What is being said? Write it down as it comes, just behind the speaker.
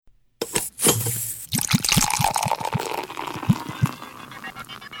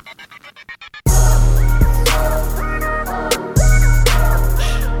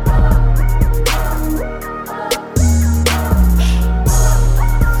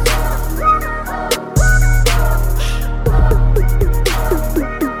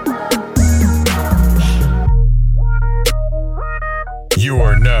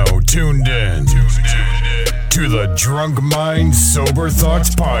Drunk Mind, Sober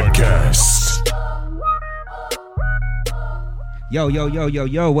Thoughts Podcast.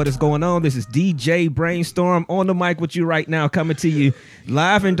 Yo, what is going on? This is DJ Brainstorm on the mic with you right now, coming to you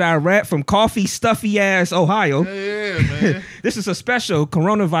live and direct from coffee stuffy ass Ohio. Yeah, man. This is a special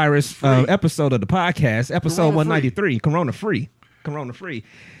coronavirus episode of the podcast, episode 193, Corona free.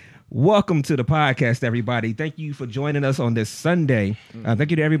 Welcome to the podcast, everybody. Thank you for joining us on this Sunday. Thank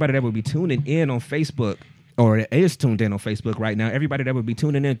you to everybody that will be tuning in on Facebook, or is tuned in on Facebook right now. Everybody that will be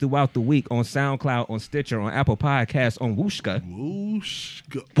tuning in throughout the week on SoundCloud, on Stitcher, on Apple Podcasts, on Wooshka.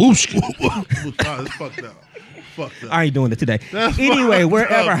 Wooshka. It's fucked up. I ain't doing it today. That's anyway, fucked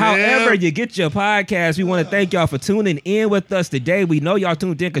wherever, up, however man. you get your podcast, we want to thank y'all for tuning in with us today. We know y'all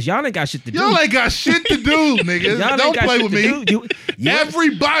tuned in because y'all ain't got shit to do. Y'all ain't got shit to do, niggas. Y'all ain't Don't got play shit with to me. do.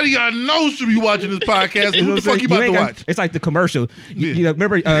 Everybody I know should be watching this podcast. Who the fuck you about to watch? It's like the commercial. Yeah. You know,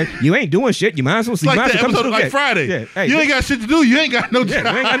 remember, you ain't doing shit. You might as well see. It's like the episode of like Friday. Yeah. Hey, you ain't got shit to do. You ain't got no job.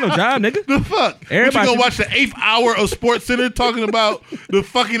 you ain't got no job, nigga. The fuck? Everybody What, you should- gonna watch the 8th hour of Sports Center talking about the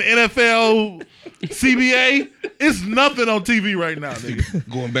fucking NFL CBA? It's nothing on TV right now, nigga.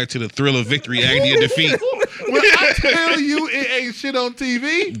 Going back to the thrill of victory, agony of defeat. When I tell you it ain't shit on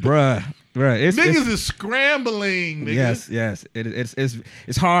TV, Bruh. niggas is scrambling, nigga. Yes.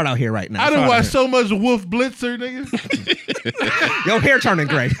 It's hard out here right now. I It's done hard out watched so much Wolf Blitzer, nigga. here. Your hair turning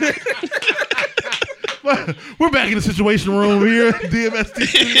gray. We're back in the Situation Room here at DMST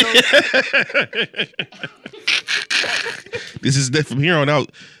Studios. This is from here on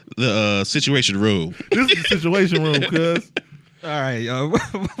out the Situation Room. This is the Situation Room, cuz. All right,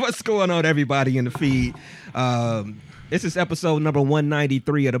 what's going on, everybody in the feed? This is episode number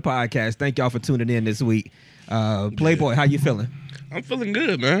 193 of the podcast. Thank y'all for tuning in this week. Playboy, how you feeling? I'm feeling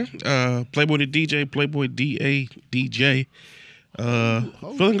good, man. Playboy the DJ, Playboy DA, DJ.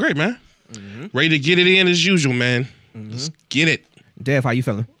 Feeling great, man. Mm-hmm. Ready to get it in as usual, man. Mm-hmm. Let's get it. Dev, how you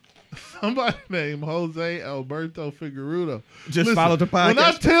feeling? Somebody named Jose Alberto Figueroa. Just follow the podcast. When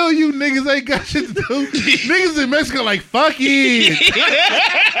I tell you niggas ain't got shit to do, niggas in Mexico like, fuck it.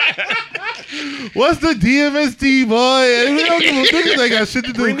 What's the DMST, boy? We don't give a niggas ain't got shit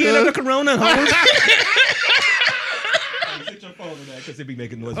to do. Bring me another cuz. Corona, hoes. Because it be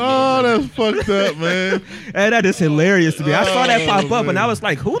making noise. Oh, that's fucked up, man. Hey, that is hilarious to me. I saw that pop up, man. and I was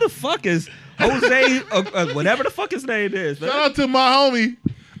like, who the fuck is Jose, whatever the fuck his name is, man? Shout out to my homie.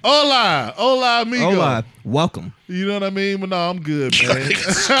 Hola, amigo. Hola, welcome. You know what I mean? But no, I'm good, man.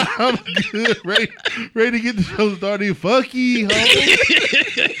 I'm good. Ready to get the show started. Fuck you,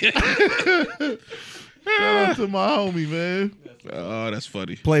 homie. Shout out to my homie, man. Oh, that's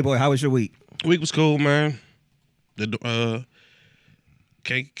funny. Playboy, how was your week? Week was cool, man.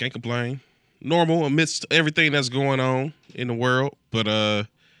 Can't complain. Normal amidst everything that's going on in the world, but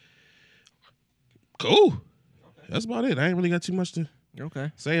cool. That's about it. I ain't really got too much to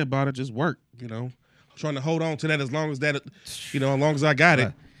say about it. Just work, you know. I'm trying to hold on to that as long as I got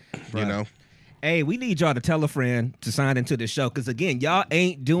it. You know. Hey, we need y'all to tell a friend to sign into the show. Because, again, y'all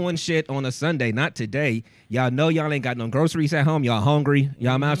ain't doing shit on a Sunday. Not today. Y'all know y'all ain't got no groceries at home. Y'all hungry.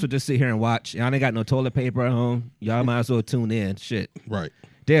 Y'all might as well just sit here and watch. Y'all ain't got no toilet paper at home. Y'all might as well tune in. Shit. Right.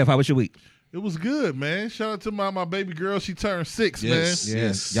 Dev, how was your week? It was good, man. Shout out to my baby girl. She turned 6, Yes. man.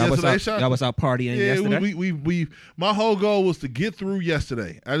 Yes. Y'all was out partying yesterday? we my whole goal was to get through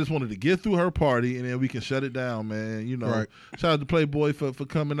yesterday. I just wanted to get through her party, and then we can shut it down, man. You know, Right. Shout out to Playboy for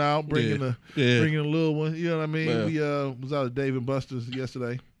coming out, bringing a little one. You know what I mean? Yeah. We was out at Dave and Buster's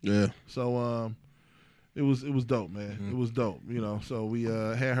yesterday, Yeah. so it was dope, man. Mm-hmm. It was dope, you know. So we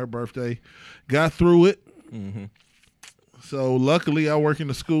had her birthday, got through it. Mm-hmm. So luckily, I work in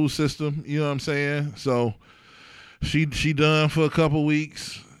the school system. You know what I'm saying? So she done for a couple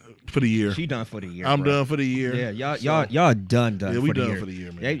weeks for the year. She done for the year. I'm bro. done for the year. Yeah, So, y'all done. Yeah, for we the done year. for the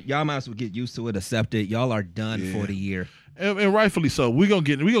year, man. Y'all might as well get used to it, accept it. Y'all are done Yeah. for the year. and rightfully so. We gonna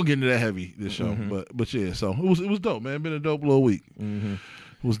get into that heavy this show, but yeah. So it was dope, man. Been a dope little week. Mm-hmm.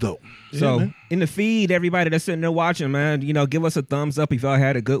 It was dope. So man. in the feed, everybody that's sitting there watching, man, you know, give us a thumbs up if y'all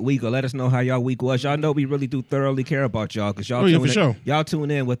had a good week, or let us know how y'all week was. Y'all know we really do thoroughly care about y'all, because y'all for sure. Y'all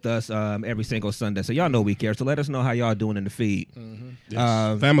tune in with us every single Sunday, so y'all know we care. So let us know how y'all doing in the feed.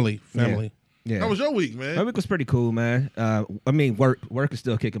 Yes. Family. Yeah. How was your week, man? My week was pretty cool, man. I mean, work is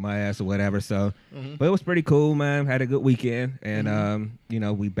still kicking my ass or whatever. So, but it was pretty cool, man. Had a good weekend, and you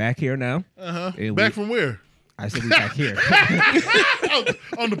know, we back here now. Back from where? I said we back here.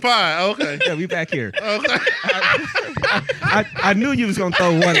 On the pie. Okay. Yeah, we back here. Okay. I knew you was gonna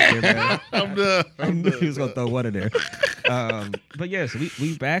throw one in there, man. I'm done. I knew you was gonna throw one in there. But yes,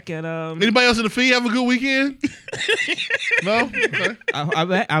 we back at Anybody else in the feed have a good weekend? No.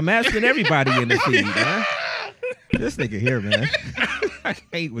 Okay. I'm asking everybody in the feed, man. This nigga here, man. I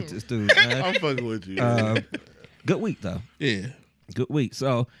hate with this dude, man. I'm fucking with you. Good week though. Yeah. Good week.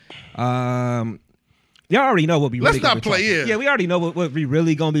 So, y'all already know what we. Let's really gonna not be play talking. it. Yeah, we already know what we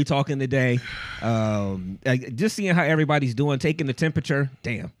really gonna be talking today. Just seeing how everybody's doing, taking the temperature.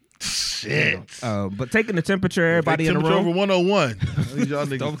 Damn. Shit. But taking the temperature, everybody in the temperature room. over 101. I need y'all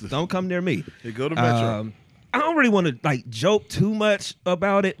niggas Don't come near me. to go to Metro. I don't really want to like joke too much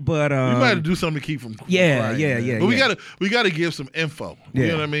about it, but we might have to do something to keep from yeah, crying, yeah, man. yeah, But yeah. we gotta give some info. You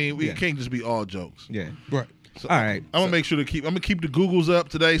Yeah. know what I mean? We Yeah. can't just be all jokes. yeah. Right. So All right. I'm gonna make sure I'm gonna keep the Googles up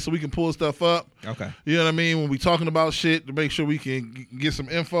today so we can pull stuff up. Okay. You know what I mean? When we talking about shit, to make sure we can get some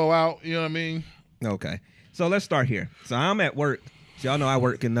info out. You know what I mean? Okay. So let's start here. So I'm at work. So y'all know I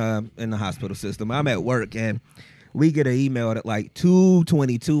work in the hospital system. I'm at work and we get an email at like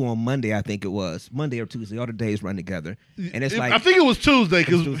 2:22 on Monday, I think it was. Monday or Tuesday. All the days run together. And it's like I think it was Tuesday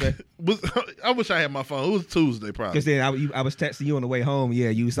because Tuesday? I wish I had my phone. It was Tuesday probably. because then I was texting you on the way home. Yeah,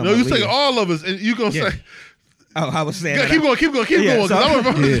 you No, you saying all of us, and you gonna Yeah. say, Oh, I was saying. "Yeah, that keep going, keep going, keep going. 'cause I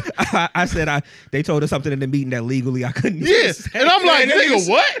remember. yeah. I said they told us something in the meeting that legally I couldn't. Yeah, say. and I'm like, Hey, that nigga,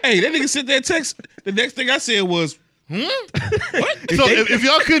 what? Hey, that nigga sent that text. The next thing I said was, So if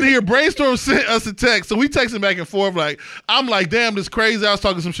y'all couldn't hear, Brainstorm sent us a text. So we texting back and forth. Like I'm like, damn, this crazy. I was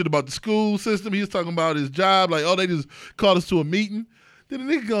talking some shit about the school system. He was talking about his job. Like, oh, they just called us to a meeting. Then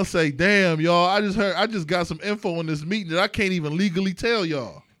the nigga gonna say, damn, y'all, I just got some info on this meeting that I can't even legally tell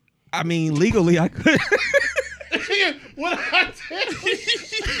y'all. I mean, legally I could. What I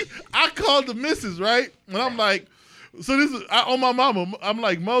did, I called the missus, right? And I'm like, so this is on my mama. I'm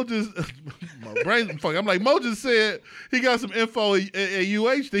like, Mo just, my brain fuck. I'm like, Mo just said he got some info at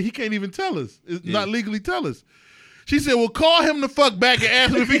UH that he can't even tell us. It's not legally tell us. She said, well, call him the fuck back and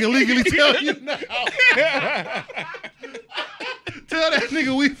ask him if he can legally tell you now. Tell that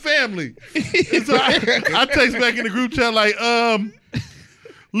nigga we family. And so I text back in the group chat like,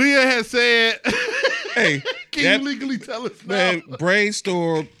 Leah has said, "Hey, can you legally tell us now?" man,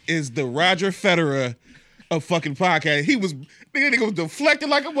 Brainstorm is the Roger Federer of fucking podcast. Nigga was deflected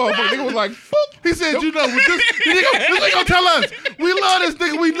like a motherfucker. Nigga was like, "Boop." He said, you know, this nigga gonna tell us. We love this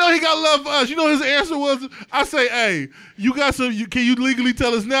nigga. We know he got love for us. You know his answer was, I say, hey, you got some, can you legally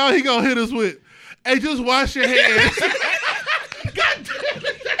tell us now? He gonna hit us with, hey, just wash your hands. God damn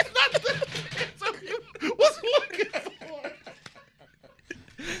it, that's not the answer you was looking for.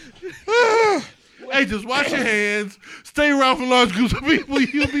 Hey, just wash your hands. Stay around for large groups of people.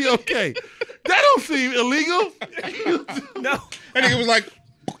 You'll be okay. That don't seem illegal. No. That nigga was like,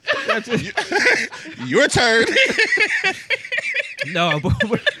 your turn. No,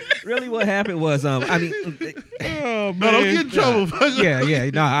 but really what happened was, I mean, No, don't get in trouble. yeah.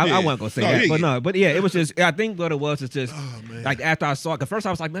 No, I wasn't gonna say No, that, yeah, but yeah. no, but yeah, it was just. I think what it was is just like after I saw it. Cause first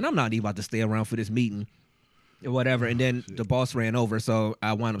I was like, man, I'm not even about to stay around for this meeting, or whatever. And then the boss ran over, so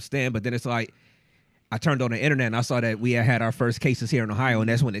I wound up staying. But then it's like I turned on the internet and I saw that we had our first cases here in Ohio, and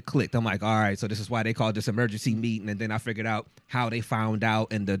that's when it clicked. I'm like, all right, so this is why they called this emergency meeting. And then I figured out how they found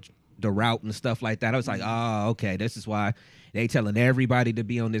out and the route and stuff like that. I was like, oh, okay, this is why they telling everybody to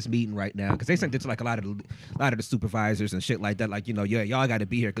be on this meeting right now, because they sent it to like a lot of the supervisors and shit like that. Like, you know, yeah, y'all got to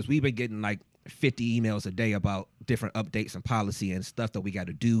be here because we've been getting like 50 emails a day about different updates and policy and stuff that we got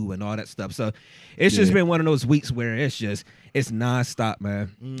to do and all that stuff. So it's just been one of those weeks where it's nonstop,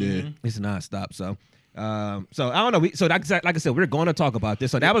 man. Yeah. It's nonstop. So I don't know. So like I said, we're going to talk about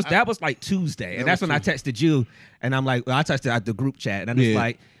this. So that was like Tuesday, and that's when I texted you, and I'm like, well, I texted out the group chat, and I'm just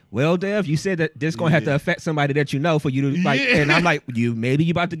like, well, Dev, you said that this going to have to affect somebody that you know for you to like, and I'm like, maybe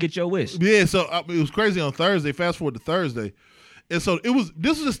you about to get your wish. Yeah, so it was crazy on Thursday. Fast forward to Thursday, and so this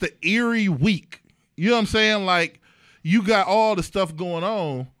was just the eerie week. You know what I'm saying? Like, you got all the stuff going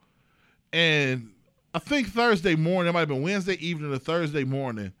on, and I think Thursday morning, it might have been Wednesday evening or Thursday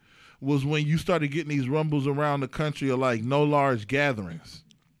morning, was when you started getting these rumbles around the country of like no large gatherings.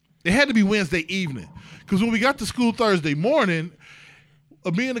 It had to be Wednesday evening, because when we got to school Thursday morning,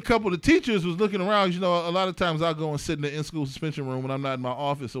 me and a couple of the teachers was looking around. You know, a lot of times I'll go and sit in the in-school suspension room when I'm not in my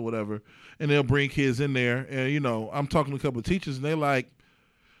office or whatever, and they'll bring kids in there. And, you know, I'm talking to a couple of teachers, and they're like,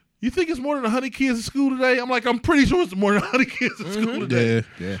 you think it's more than 100 kids in school today? I'm like, I'm pretty sure it's more than 100 kids in school today.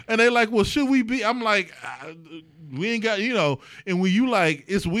 Yeah. And they're like, well, should we be? I'm like, we ain't got, you know. And when you like,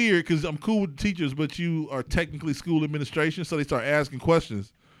 it's weird because I'm cool with the teachers, but you are technically school administration, so they start asking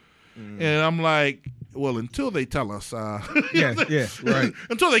questions. And I'm like, well, until they tell us, Yeah, right.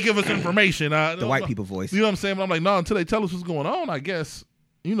 until they give us information, The white people voice. You know what I'm saying? But I'm like, no, until they tell us what's going on, I guess,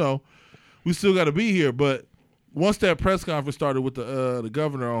 you know, we still got to be here. But once that press conference started with the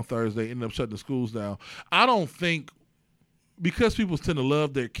governor on Thursday, ended up shutting the schools down. I don't think, because people tend to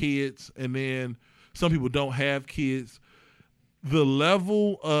love their kids, and then some people don't have kids. The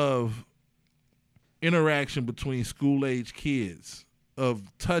level of interaction between school-age kids of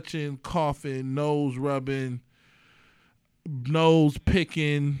touching, coughing, nose rubbing, nose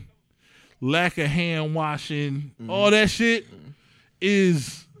picking, lack of hand washing, all that shit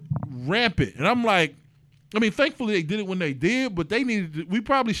is rampant. And I'm like, I mean, thankfully they did it when they did, but they needed to, we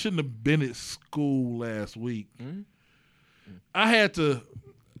probably shouldn't have been at school last week. I didn't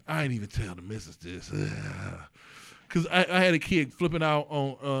even tell the missus this. Because I had a kid flipping out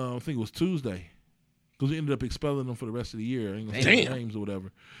on, I think it was Tuesday. Because we ended up expelling him for the rest of the year. I ain't gonna say names or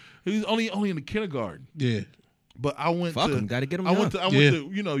whatever. He was only in the kindergarten. Yeah. But I went Fuck to. him, gotta get him. I went young.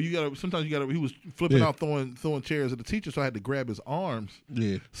 to. You know, you gotta. Sometimes you gotta. He was flipping Yeah. out, throwing chairs at the teacher, so I had to grab his arms.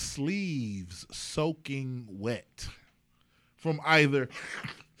 Yeah. Sleeves soaking wet from either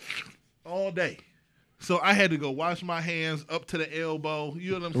all day. So I had to go wash my hands up to the elbow.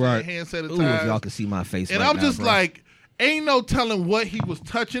 You know what I'm saying? Right. Hand sanitizer. Ooh, if y'all can see my face. And right I'm now, just bro. like, ain't no telling what he was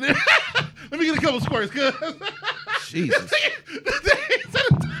touching it. Let me get a couple squirts, cuz. Jesus.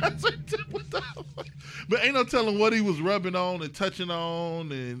 But ain't no telling what he was rubbing on and touching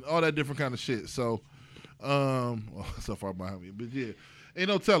on and all that different kind of shit. So, well, so far behind me, but yeah, ain't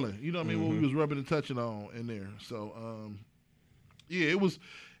no telling. You know what I mean? What we was rubbing and touching on in there. So, yeah, it was.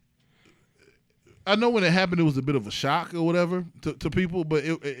 I know when it happened, it was a bit of a shock or whatever to people, but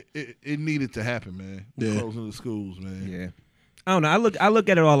it needed to happen, man. Yeah. Closing the schools, man. Yeah. I don't know. I look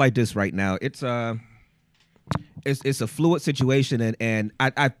at it all like this right now. It's a fluid situation, and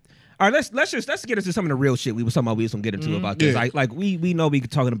I all right, let's get into some of the real shit we was talking about. We was gonna get into about this. Yeah. Like we know we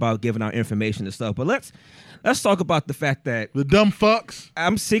talking about giving out information and stuff, but let's talk about the fact that The dumb fucks.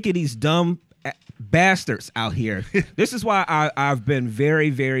 I'm sick of these dumb bastards out here. This is why I've been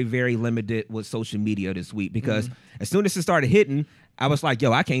very, very, very limited with social media this week, because as soon as it started hitting, I was like,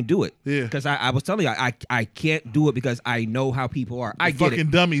 yo, I can't do it. Yeah. Because I was telling you, I can't do it because I know how people are. I get Fucking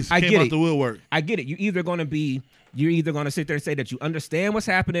it. dummies I came get out it. the woodwork. I get it. You're either going to sit there and say that you understand what's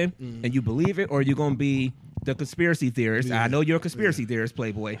happening and you believe it, or you're going to be the conspiracy theorist. Yeah. I know you're a conspiracy theorist,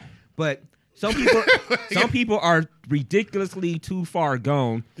 Playboy, but some people are ridiculously too far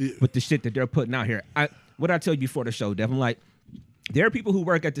gone with the shit that they're putting out here. What I tell you before the show, Devin, like, there are people who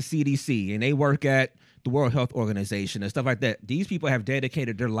work at the CDC and they work at the World Health Organization and stuff like that. These people have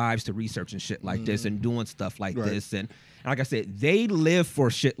dedicated their lives to research and shit like this and doing stuff like this. And like I said, they live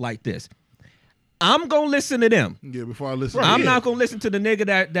for shit like this. I'm going to listen to them. Yeah, before I listen. I'm not going to listen to the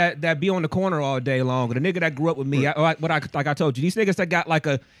nigga that be on the corner all day long, or the nigga that grew up with me. Like I told you, these niggas that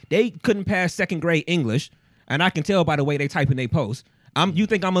got they couldn't pass second grade English, and I can tell by the way they type in they post. You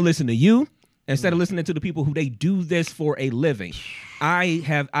think I'm going to listen to you instead of listening to the people who they do this for a living? I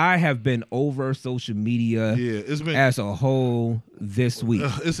have been over social media it's been as a whole this week.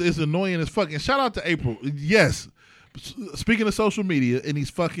 It's annoying as fucking. Shout out to April. Yes. Speaking of social media and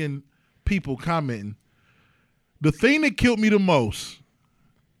these fucking people commenting, the thing that killed me the most,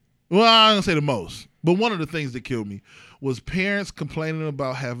 well, I don't say the most, but one of the things that killed me was parents complaining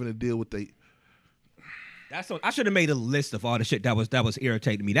about having to deal with I should have made a list of all the shit that was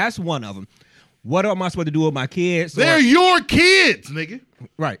irritating me. That's one of them. What am I supposed to do with my kids? They're your kids, nigga.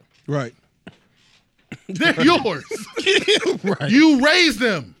 Right. Right. They're yours. Right. You raised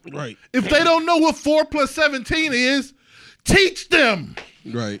them. Right. If they don't know what 4 + 17 is, teach them.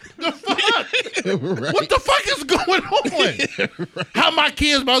 Right. The fuck? Right. What the fuck is going on? How my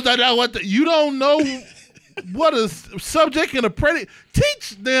kids supposed to know what you don't know what a subject and a predicate.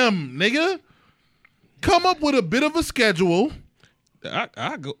 Teach them, nigga. Come up with a bit of a schedule.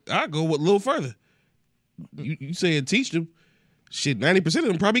 I go with a little further. You saying teach them? Shit, 90% of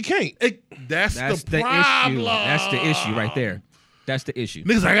them probably can't. That's the issue. problem. That's the issue right there. That's the issue.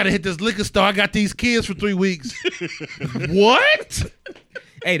 Niggas, I gotta hit this liquor store. I got these kids for 3 weeks. What?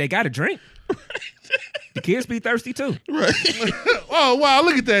 Hey, they got to drink. The kids be thirsty too. Right. Oh wow!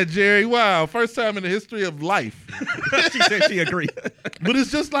 Look at that, Jerry. Wow, first time in the history of life. She said she agreed. But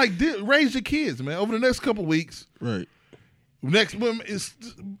it's just like raise your kids, man. Over the next couple weeks. Right. Next one is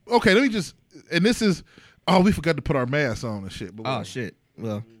okay. Let me just, and this is, we forgot to put our masks on and shit. But Oh shit.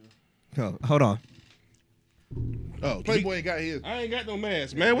 Well, hold on. Oh, Playboy ain't got his. I ain't got no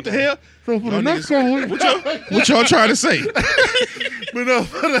mask, man. What the hell? So for the Y'all next niggas- one, What y'all trying to say? but no,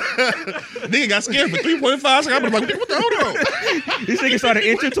 Nigga got scared for 3.5 seconds. I'm like, what the hold on? These niggas started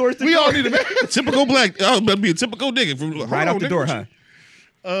inching towards the we door. all need a mask. Typical black. I was about to be a typical nigga. right out the door, huh?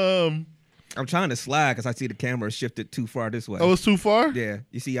 Um, I'm trying to slide because I see the camera shifted too far this way. oh, it's too far. Yeah,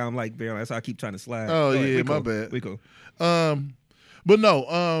 you see, I'm like, barely. That's how I keep trying to slide. Oh, Go ahead, yeah, we my cool. bad. We cool. But no,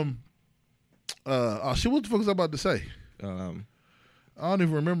 oh shit, what the fuck was I about to say? I don't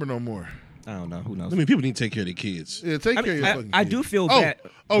even remember no more. I don't know. Who knows? I mean, people need to take care of their kids. Yeah, take care of your fucking I kids. do feel bad.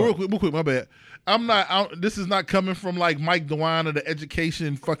 Real quick, my bad. This is not coming from like Mike DeWine or the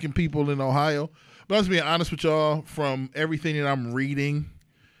education fucking people in Ohio. But I'm just being honest with y'all from everything that I'm reading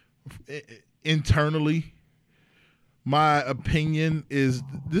internally. My opinion is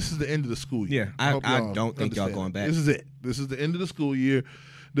this is the end of the school year. Yeah, hope I y'all don't think y'all understand going that. back. This is it. This is the end of the school year.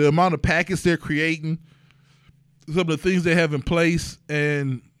 The amount of packets they're creating, some of the things they have in place,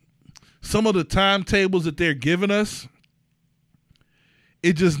 and some of the timetables that they're giving us,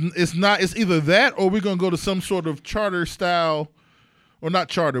 it's either that or we're gonna go to some sort of charter style, or not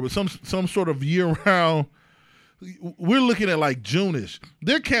charter, but some sort of year round. We're looking at like June-ish.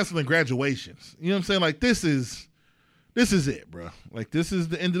 They're canceling graduations. You know what I'm saying? Like this is it, bro. Like this is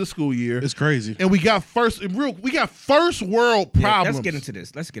the end of the school year. It's crazy. And we got first world problems. Let's get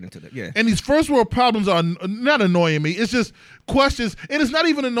into this. Yeah. And these first world problems are not annoying me. It's just questions, and it's not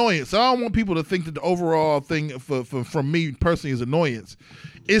even annoyance. So I don't want people to think that the overall thing from me personally is annoyance.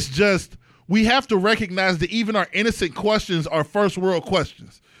 It's just we have to recognize that even our innocent questions are first world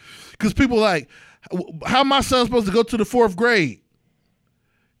questions. Because people are like, how my son supposed to go to the 4th grade?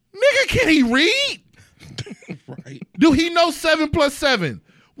 Nigga, can he read? Right. Do he know 7 + 7?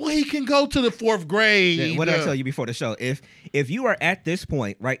 Well, he can go to the 4th grade. Yeah, what did I tell you before the show? If you are at this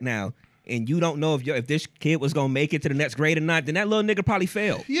point right now and you don't know if this kid was gonna make it to the next grade or not, then that little nigga probably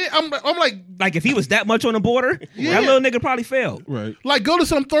failed. Yeah, I'm Like if he was that much on the border, that little nigga probably failed. Right. like go to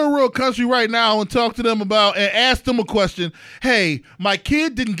some third world country right now and talk to them about and ask them a question. Hey, my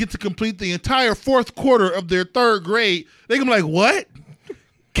kid didn't get to complete the entire 4th quarter of their 3rd grade. They can be like, what?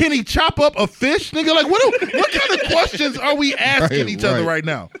 Can he chop up a fish? Nigga, like what kind of questions are we asking each other right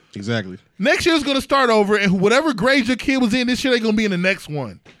now? Exactly. Next year's gonna start over, and whatever grade your kid was in this year, they're gonna be in the next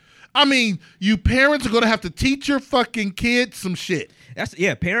one. I mean, you parents are gonna have to teach your fucking kids some shit.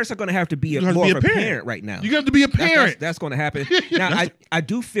 Parents are going to have to be have to more be of a a parent. parent right now. You have to be a parent. That's going to happen. Now, I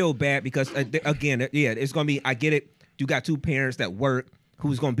do feel bad because, again, it's going to be, I get it. You got 2 parents that work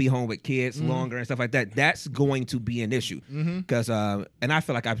who's going to be home with kids longer and stuff like that. That's going to be an issue. Because, and I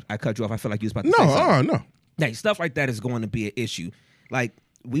feel like I cut you off. I feel like you was about to say something. No. Like, stuff like that is going to be an issue. Like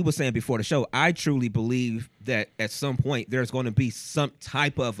we were saying before the show, I truly believe that at some point there's going to be some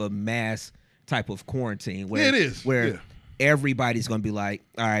type of a mass type of quarantine where it is. Where everybody's going to be like,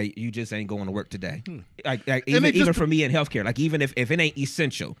 all right, you just ain't going to work today. Like And even for me in healthcare, like even if it ain't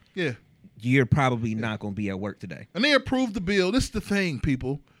essential, Yeah. you're probably not going to be at work today. And they approved the bill. This is the thing,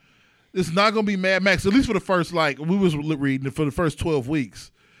 people. It's not going to be Mad Max, at least for the first, we was reading, for the first 12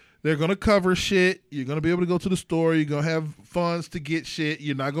 weeks. They're going to cover shit. You're going to be able to go to the store. You're going to have funds to get shit.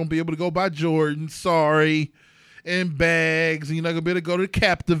 You're not going to be able to go buy Jordan. Sorry. And bags. And you're not going to be able to go to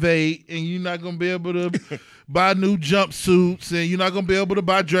Captivate. And you're not going to be able to buy new jumpsuits. And you're not going to be able to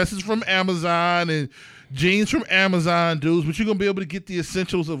buy dresses from Amazon and jeans from Amazon, dudes. But you're going to be able to get the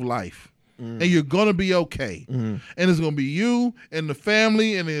essentials of life. And you're going to be okay. And it's going to be you and the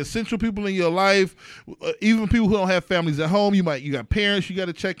family and the essential people in your life, even people who don't have families at home. You got parents you got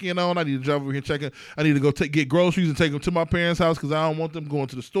to check in on. I need to drive over here and check in. I need to go get groceries and take them to my parents' house because I don't want them going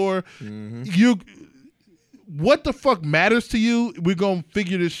to the store. What the fuck matters to you? We're going to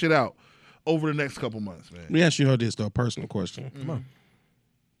figure this shit out over the next couple months, man. Let me ask you this, though, a personal question. Come on.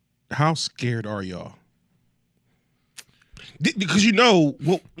 How scared are y'all? Because I'm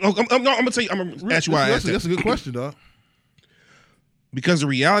gonna tell you. I'm gonna ask you why I asked that. That's a good question, dog. Because the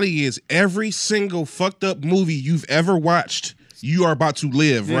reality is, every single fucked up movie you've ever watched, you are about to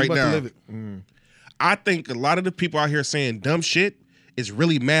live right now. I think a lot of the people out here saying dumb shit is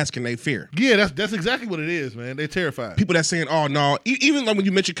really masking their fear. Yeah, that's exactly what it is, man. They're terrified. People that saying, "Oh no," even like when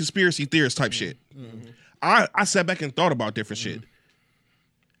you mention conspiracy theorist type shit. I sat back and thought about different shit.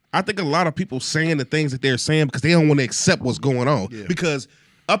 I think a lot of people saying the things that they're saying because they don't want to accept what's going on. Yeah. Because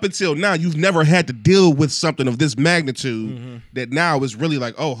up until now, you've never had to deal with something of this magnitude that now is really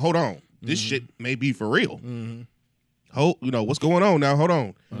like, oh, hold on. This shit may be for real. What's going on now? Hold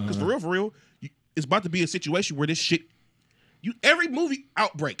on. Because for real, it's about to be a situation where this shit, every movie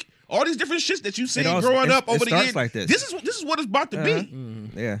outbreak, all these different shits that you've seen growing up over the years, like this is what it's about to be.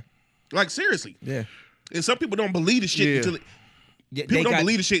 Yeah. Like, seriously. Yeah. And some people don't believe the shit until people don't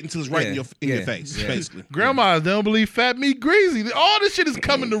believe the shit until it's right in your face, basically. Grandmas don't believe fat meat greasy. All this shit is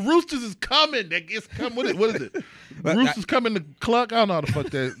coming. The Roosters is coming. It's coming. What is it? Roosters coming to cluck. I don't know how the fuck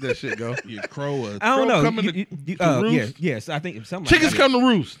that shit go. Yeah, crow. I don't know. Coming to roost? Yes, I think something. Chickens like come to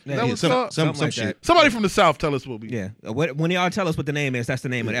roost. Yeah, That was something like shit. that. Somebody from the South tell us what we. Yeah. When y'all tell us what the name is, that's the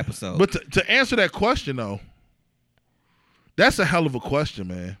name of the episode. But to answer that question though, that's a hell of a question,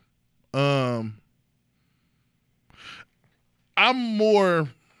 man. I'm more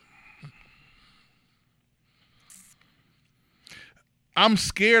I'm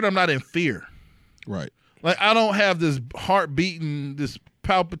scared. I'm not in fear. Right. Like, I don't have this heart beating, this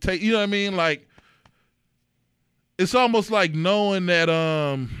palpitate. You know what I mean? Like, it's almost like knowing that,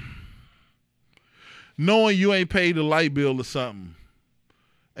 knowing you ain't paid the light bill or something,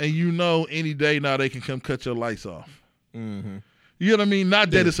 and you know any day now they can come cut your lights off. Mm-hmm. You know what I mean?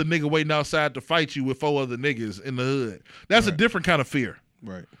 Not that it's a nigga waiting outside to fight you with 4 other niggas in the hood. That's a different kind of fear.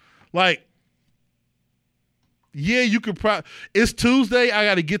 Right. Like, yeah, you could it's Tuesday, I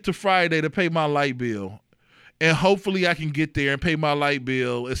got to get to Friday to pay my light bill. And hopefully I can get there and pay my light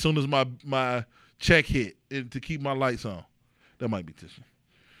bill as soon as my check hit to keep my lights on. That might be tissue.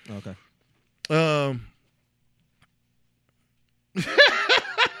 Okay. Go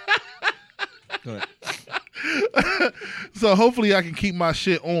ahead. So hopefully I can keep my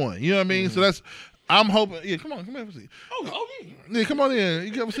shit on. You know what I mean? So I'm hoping. Yeah, come on, have a seat. Oh, Yeah, come on in.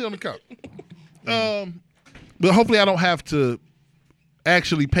 You can have a seat on the couch. But hopefully I don't have to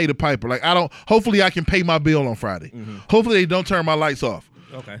actually pay the piper. Like, hopefully I can pay my bill on Friday. Mm-hmm. Hopefully they don't turn my lights off.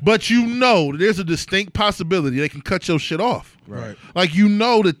 Okay. But there's a distinct possibility they can cut your shit off. Right. Like,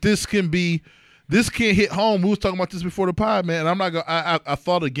 that this can hit home. We was talking about this before the pod, man. And I'm not going I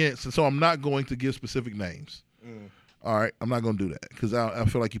thought against, and so I'm not going to give specific names. All right. I'm not going to do that because I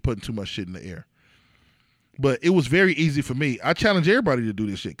feel like you're putting too much shit in the air. But it was very easy for me. I challenge everybody to do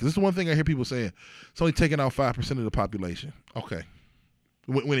this shit because this is one thing I hear people saying. It's only taking out 5% of the population. Okay.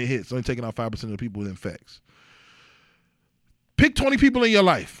 When it hits, it's only taking out 5% of the people it infects. Pick 20 people in your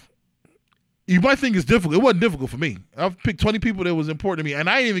life. You might think it's difficult. It wasn't difficult for me. I've picked 20 people that was important to me, and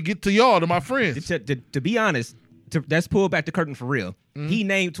I didn't even get to y'all, to my friends. To be honest, let's pull back the curtain for real. Mm-hmm. He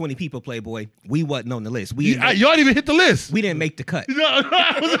named 20 people, Playboy. We wasn't on the list. Y'all didn't even hit the list. We didn't make the cut. We didn't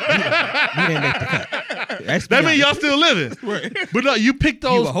make the cut. That means y'all still living. Right. But no, you picked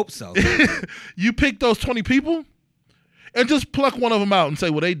those. You would hope so. You picked those 20 people and just pluck one of them out and say,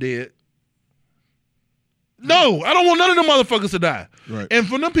 well, they dead. No, I don't want none of them motherfuckers to die. Right. And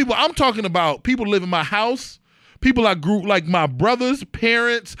for them people, I'm talking about people live in my house, people I grew, like my brothers,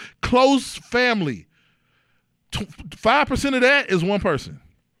 parents, close family. 5% of that is one person.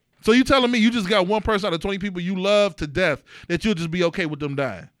 So you telling me you just got one person out of 20 people you love to death that you'll just be okay with them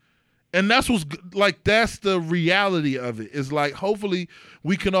dying? And that's the reality of it. It's like, hopefully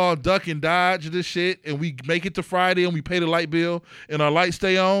we can all duck and dodge this shit and we make it to Friday and we pay the light bill and our lights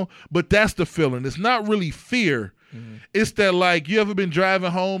stay on. But that's the feeling. It's not really fear. Mm-hmm. It's that, like, you ever been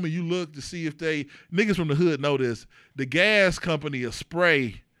driving home and you look to see if niggas from the hood know this, the gas company will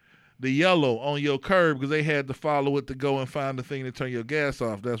spray the yellow on your curb because they had to follow it to go and find the thing to turn your gas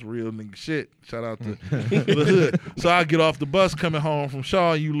off. That's real nigga shit. Shout out to the hood. So I get off the bus coming home from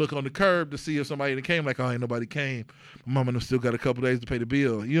Shaw, and you look on the curb to see if somebody that came, like, oh, ain't nobody came. Mama and them still got a couple days to pay the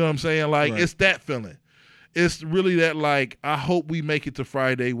bill. You know what I'm saying? Like, It's that feeling. It's really that, like, I hope we make it to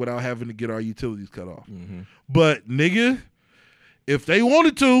Friday without having to get our utilities cut off. Mm-hmm. But, nigga, if they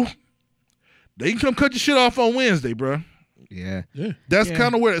wanted to, they can come cut your shit off on Wednesday, bro. Yeah. That's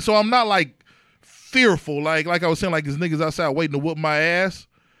kind of weird. So I'm not, like, fearful. Like I was saying, like, there's niggas outside waiting to whoop my ass.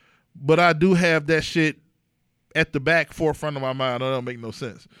 But I do have that shit at the forefront of my mind. That don't make no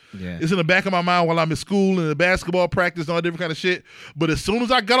sense. Yeah. It's in the back of my mind while I'm in school and the basketball practice and all different kind of shit. But as soon as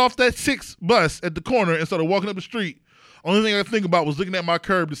I got off that 6 bus at the corner and started walking up the street, only thing I think about was looking at my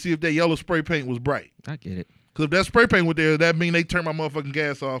curb to see if that yellow spray paint was bright. I get it. Because if that spray paint was there, that mean they turned my motherfucking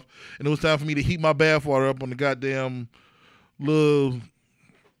gas off and it was time for me to heat my bath water up on the goddamn little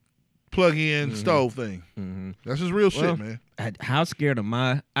plug-in stove thing. Mm-hmm. That's just real shit, man. How scared am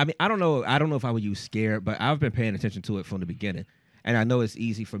I? I mean, I don't know if I would use scared, but I've been paying attention to it from the beginning, and I know it's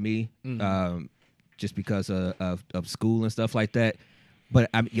easy for me, just because of school and stuff like that. But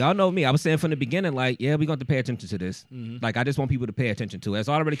y'all know me. I was saying from the beginning, like, yeah, we're going to pay attention to this. Mm-hmm. Like, I just want people to pay attention to it. That's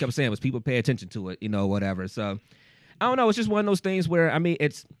all I already kept saying was people pay attention to it, whatever. So, I don't know. It's just one of those things where, I mean,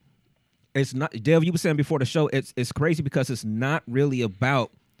 it's not, Dev, you were saying before the show, it's crazy because it's not really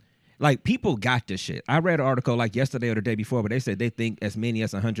about, like, people got this shit. I read an article, like, yesterday or the day before, but they said they think as many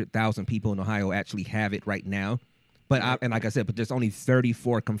as 100,000 people in Ohio actually have it right now. But, and like I said, but there's only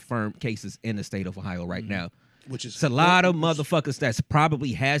 34 confirmed cases in the state of Ohio right now. Which is it's a lot of motherfuckers that's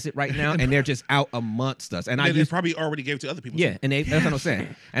probably has it right now, and they're just out amongst us. And they probably already gave it to other people. Yeah, and that's what I'm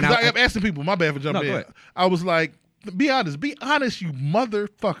saying. And I kept asking people, my bad for jumping in. I was like, be honest, you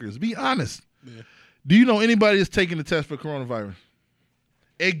motherfuckers, be honest. Yeah. Do you know anybody that's taking the test for coronavirus?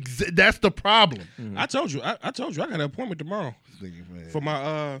 That's the problem. Mm-hmm. I told you, I got an appointment tomorrow for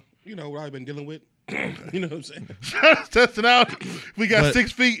my, what I've been dealing with. You know what I'm saying? Testing out. We got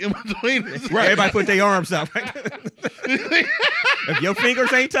 6 feet in between us. Right. Everybody put their arms out. Right? If your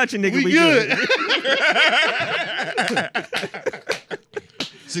fingers ain't touching, nigga, we good.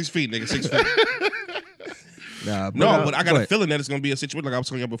 6 feet, nigga. 6 feet. Nah, But I got a feeling that it's gonna be a situation like I was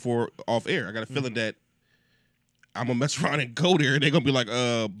telling you before off air. I got a feeling that I'm gonna mess around and go there, and they're gonna be like,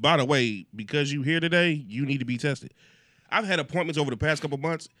 by the way, because you here today, you need to be tested. I've had appointments over the past couple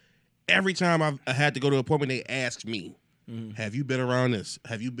months. Every time I had to go to an appointment, they asked me, "Have you been around this?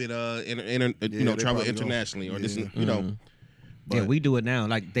 Have you been travel internationally or this? You know." Yeah, we do it now.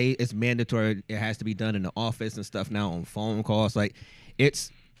 Like it's mandatory. It has to be done in the office and stuff now on phone calls. Like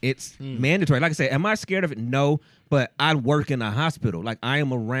it's mandatory. Like I said, am I scared of it? No, but I work in a hospital. Like I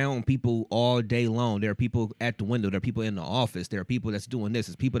am around people all day long. There are people at the window. There are people in the office. There are people that's doing this.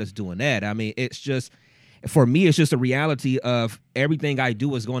 There's people that's doing that. I mean, it's just, for me, it's just a reality of everything I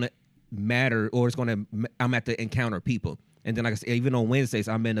do is going to matter, or it's going to, I'm at to encounter people. And then like I said, even on Wednesdays,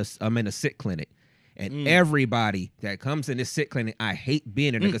 I'm in a sick clinic. And everybody that comes in this sick clinic, I hate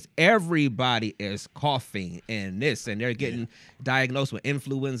being in there because everybody is coughing and this, and they're getting diagnosed with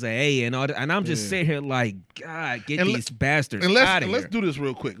influenza A and all that. And I'm just sitting here like, God, get these bastards out of here. Let's do this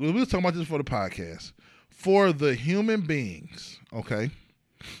real quick. We were talking about this for the podcast. For the human beings, okay,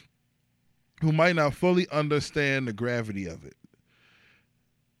 who might not fully understand the gravity of it,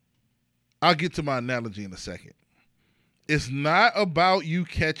 I'll get to my analogy in a second. It's not about you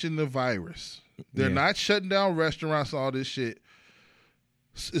catching the virus. They're not shutting down restaurants, all this shit.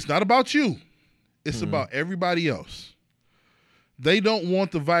 It's not about you. It's about everybody else. They don't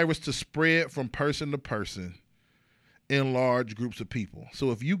want the virus to spread from person to person in large groups of people.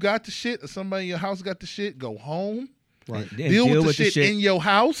 So if you got the shit or somebody in your house got the shit, go home. Right. Deal with the shit in your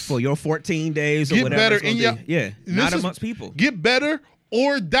house. For your 14 days or Get whatever. better in your not amongst people. Get better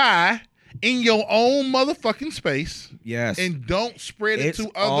or die in your own motherfucking space. Yes. And don't spread it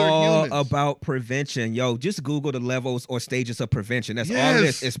to other all humans. about prevention. Yo, just Google the levels or stages of prevention. That's all it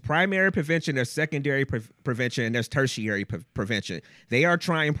is. It's primary prevention, there's secondary prevention, and there's tertiary prevention. They are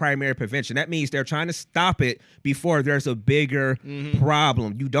trying primary prevention. That means they're trying to stop it before there's a bigger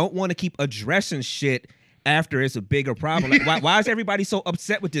problem. You don't want to keep addressing shit after it's a bigger problem. Like, why is everybody so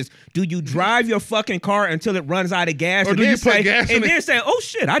upset with this? Do you drive your fucking car until it runs out of gas? Or do you put gas in it? And then say, oh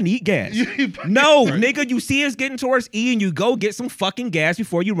shit, I need gas. No, nigga, you see us getting towards E and you go get some fucking gas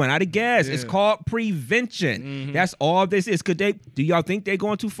before you run out of gas. It's called prevention. That's all this is. Do y'all think they're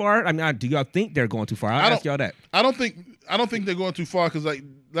going too far? I mean, do y'all think they're going too far? I'll ask y'all that. I don't think they're going too far because like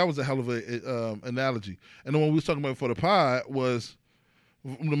that was a hell of a analogy. And the one we was talking about for the pod was,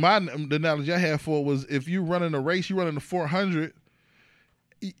 the analogy I had for it was, if you're running a race, you're running the 400,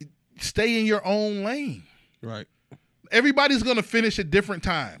 stay in your own lane. Right. Everybody's going to finish at different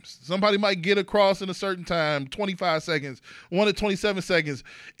times. Somebody might get across in a certain time, 25 seconds, one at 27 seconds.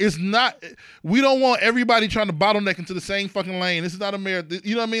 It's not, we don't want everybody trying to bottleneck into the same fucking lane. This is not a marathon.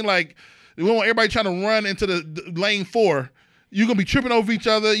 You know what I mean? Like, we don't want everybody trying to run into the lane 4. You're going to be tripping over each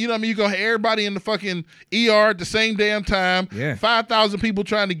other. You know what I mean? You're going to have everybody in the fucking ER at the same damn time. Yeah. 5,000 people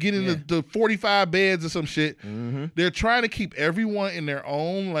trying to get into the 45 beds or some shit. They're trying to keep everyone in their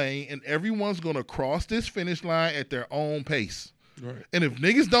own lane, and everyone's going to cross this finish line at their own pace. Right. And if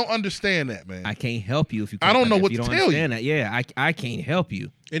niggas don't understand that, man. I can't help you if you I don't know what to don't tell you. That. Yeah, I can't help you.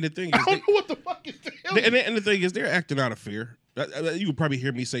 And the thing is, I don't know what the fuck is to tell you. And the thing is, they're acting out of fear. You could probably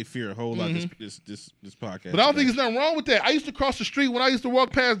hear me say fear a whole lot this podcast. But I don't think there's nothing wrong with that. I used to cross the street when I used to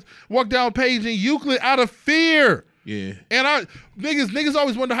walk down Page in Euclid out of fear. Yeah. And niggas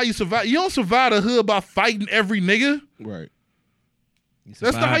always wonder how you survive. You don't survive the hood by fighting every nigga. Right.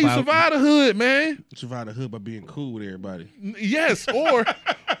 That's not how you survive the hood, man. You survive the hood by being cool with everybody. Yes, or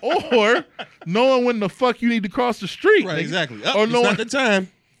knowing when the fuck you need to cross the street. Right, exactly. Or it's knowing not the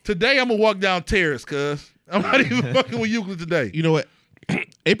time. Today I'm gonna walk down Terrace, cuz. I'm not even fucking with Euclid today. You know what?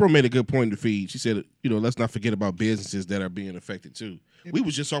 April made a good point in the feed. She said, let's not forget about businesses that are being affected too. We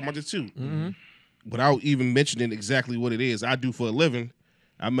was just talking about this too. Without even mentioning exactly what it is I do for a living,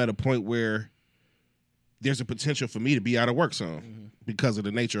 I'm at a point where there's a potential for me to be out of work soon because of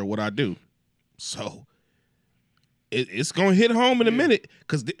the nature of what I do. So it's going to hit home in a minute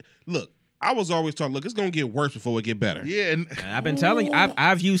because, look, I was always taught, look, it's going to get worse before it get better. Yeah. And I've been telling you,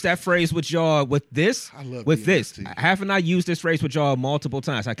 I've used that phrase with y'all with this. I love with this. DST. Haven't I used this phrase with y'all multiple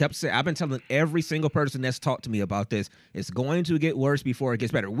times? I kept saying, I've been telling every single person that's talked to me about this, it's going to get worse before it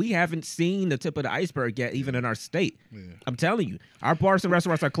gets better. We haven't seen the tip of the iceberg yet, even in our state. Yeah. I'm telling you, our bars and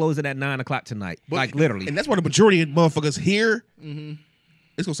restaurants are closing at 9:00 tonight. Like literally. And that's why the majority of motherfuckers here, it's going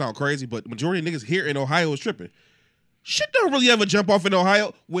to sound crazy, but the majority of niggas here in Ohio is tripping. Shit don't really ever jump off in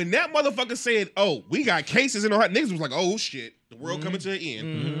Ohio. When that motherfucker said, oh, we got cases in Ohio, niggas was like, oh, shit, the world coming to an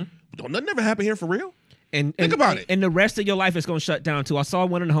end. Don't nothing ever happen here for real? And Think about it. And the rest of your life is going to shut down too. I saw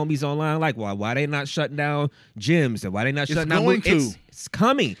one of the homies online like, why they not shutting down gyms and why they not shutting down? It's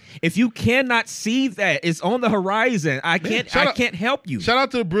coming. If you cannot see that, it's on the horizon. I can't help you. Shout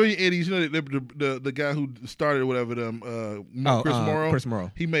out to the Brilliant Idiots. You know the guy who started whatever them. Chris Morrow. Chris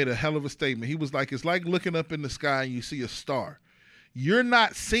Morrow. He made a hell of a statement. He was like, it's like looking up in the sky and you see a star. You're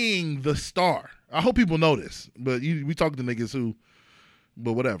not seeing the star. I hope people know this, but we talk to niggas who.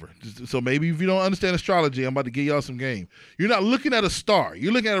 But whatever. So maybe if you don't understand astrology, I'm about to give y'all some game. You're not looking at a star.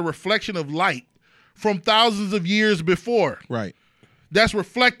 You're looking at a reflection of light from thousands of years before. Right. That's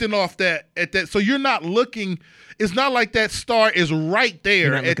reflecting off that at that. So you're not looking. It's not like that star is right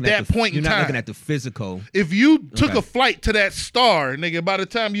there at that point in time. You're not looking at the physical. If you took a flight to that star, nigga, by the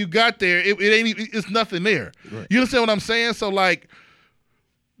time you got there, it ain't. It's nothing there. Right. You understand what I'm saying? So like,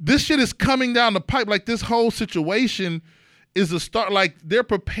 this shit is coming down the pipe. Like this whole situation is a start. Like they're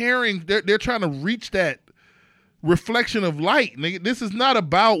preparing. They're trying to reach that reflection of light. Nigga, this is not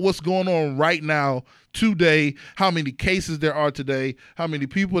about what's going on right now, today. How many cases there are today? How many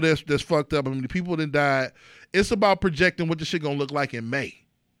people that's fucked up? How many people that died? It's about projecting what the shit gonna look like in May.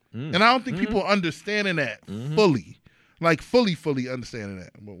 And I don't think people are understanding that fully, like fully understanding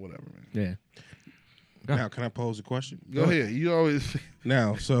that. But whatever, man. Yeah. Now, can I pose a question? Go ahead. You always.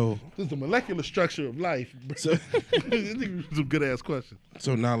 Now, so This is the molecular structure of life. So- Some good ass questions.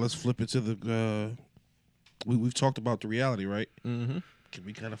 so now let's flip it to the. We've talked about the reality, right? Mm-hmm. Can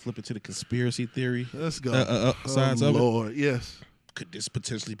we kind of flip it to the conspiracy theory? Let's go. Sides oh, of it. Lord, yes. Could this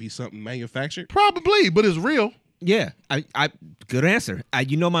potentially be something manufactured? Probably, but it's real. Yeah, I good answer.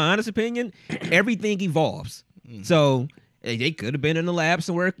 You know my honest opinion. Everything evolves. So they could have been in the lab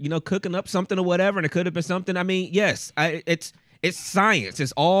somewhere, cooking up something or whatever, and it could have been something. I mean, yes, it's science.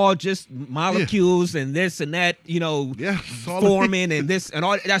 It's all just molecules and this and that, forming and this and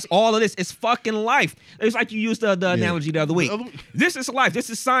all. That's all of this. It's fucking life. It's like you used the analogy the other week. This is life. This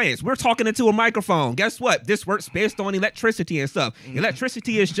is science. We're talking into a microphone. Guess what? This works based on electricity and stuff.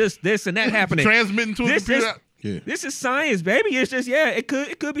 Electricity is just this and that happening. Transmitting to a computer. This is science, baby. It's just it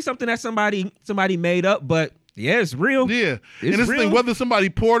could be something that somebody made up, but yeah, it's real. Yeah, it's and it's real. the thing, whether somebody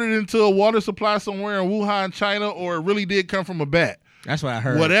poured it into a water supply somewhere in Wuhan, China, or it really did come from a bat. That's what I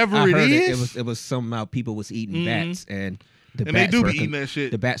heard. Whatever I heard it is, it was somehow people was eating bats, and they do be eating that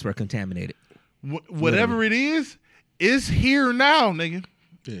shit. The bats were contaminated. Whatever it is here now, nigga.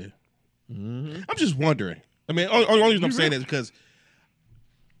 Yeah. I'm just wondering. I mean, only reason I'm saying that is because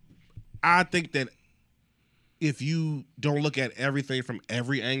I think that if you don't look at everything from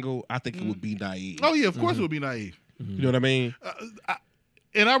every angle, I think it would be naive. Oh yeah, of course it would be naive. You know what I mean?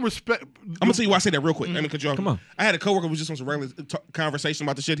 And I respect. I'm gonna tell you why I say that real quick. I mean, because Come on. I had a coworker who was just on some regular conversation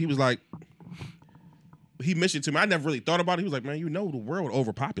about the shit. He was like, he mentioned to me. I never really thought about it. He was like, man, the world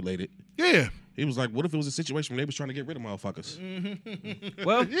overpopulated. Yeah. He was like, what if it was a situation where they was trying to get rid of motherfuckers?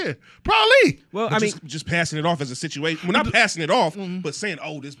 Well, Yeah. Probably. well, But I mean, just passing it off as a situation. Well, not passing it off, but saying,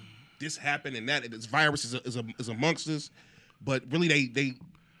 oh, this happened and that this virus is amongst us. But really, they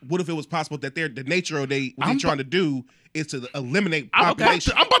what if it was possible that the nature of what they're trying to do is to eliminate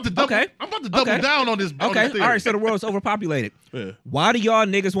population? I'm about to double down on this. okay, all right. So the world's overpopulated. Yeah. Why do y'all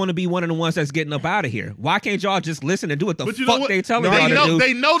niggas want to be one of the ones that's getting up out of here? Why can't y'all just listen and do what the But you know fuck what? they telling y'all to do?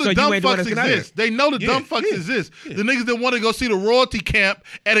 They know the so dumb you ain't doing fucks us good exist. They know the dumb fucks exist. Yeah. The niggas that want to go see the royalty camp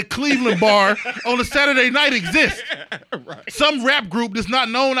at a Cleveland bar on a Saturday night exist. Right. Some rap group that's not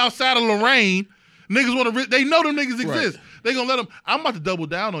known outside of Lorraine. Niggas want to. They know them niggas exist. They gonna let them. I'm about to double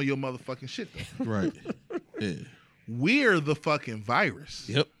down on your motherfucking shit though. Right. Yeah. We're the fucking virus.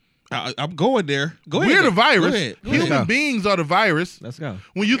 Yep. I'm going there. Go ahead. We're the Go virus. ahead. Human beings are the virus. Let's go.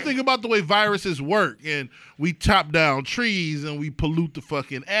 When you think about the way viruses work and we chop down trees and we pollute the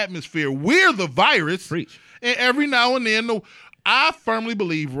fucking atmosphere, we're the virus. Preach. And every now and then, I firmly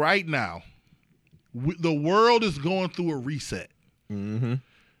believe right now, the world is going through a reset. Mm-hmm.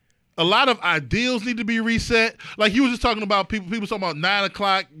 A lot of ideals need to be reset. Like you were just talking about people talking about 9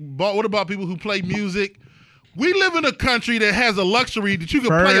 o'clock. But what about people who play music? We live in a country that has a luxury that you can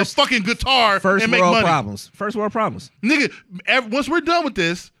play a fucking guitar and make money. First world problems. Nigga, once we're done with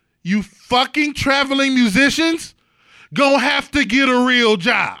this, you fucking traveling musicians gonna have to get a real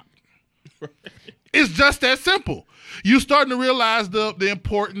job. It's just that simple. You starting to realize the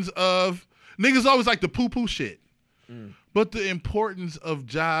importance of niggas always like the poo-poo shit. But the importance of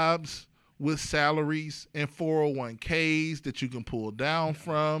jobs with salaries and 401ks that you can pull down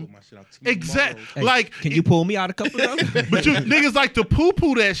from. Exactly. Hey, like, can you pull me out a couple of those? But you niggas like to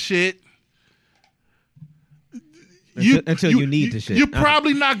poo-poo that shit. Until you need the shit. You're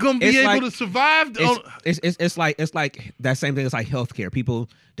probably not gonna be It's able like- to survive. It's like that same thing. It's like healthcare. People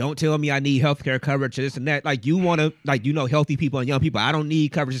don't tell me I need healthcare coverage, this and that. Like you want to, like healthy people and young people. I don't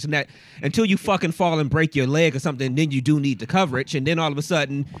need coverage, this and that. Until you fucking fall and break your leg or something, then you do need the coverage. And then all of a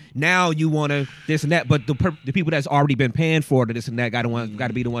sudden, now you want to this and that. But the people that's already been paying for this and that got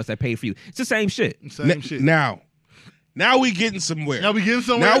to be the ones that pay for you. It's the same shit. Same shit. Now we getting somewhere. Now we getting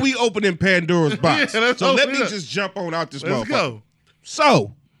somewhere. Now we opening Pandora's box. Yeah, let's so let open me it up. just jump on out this Let's motherfucker. go.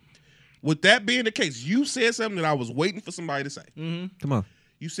 So, with that being the case, you said something that I was waiting for somebody to say. Come on.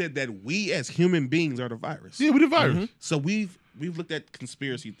 You said that we as human beings are the virus. Yeah, we the virus. So we've looked at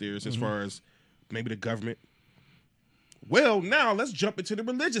conspiracy theories as far as maybe the government. Well, now let's jump into the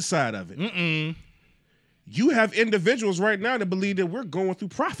religious side of it. You have individuals right now that believe that we're going through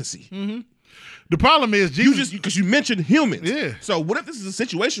prophecy. The problem is You Jesus. just because you mentioned humans. Yeah. So what if this is a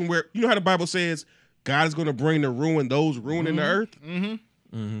situation where you know how the Bible says God is going to bring to ruin those ruining the earth?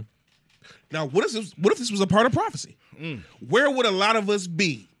 Now, what if this was a part of prophecy? Where would a lot of us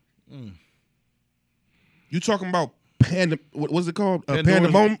be? You talking about what was it called?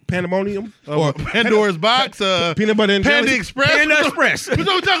 Pandemonium? Or Pandora's box, peanut butter and Panda jelly? Express. Panda Express. What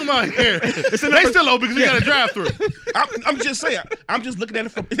are we talking about here? They still open because we got to drive through. I'm just saying. I'm just looking at it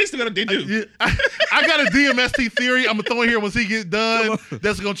from. They still gonna do. Yeah, I got a DMST theory. I'm gonna throw in here once he gets done.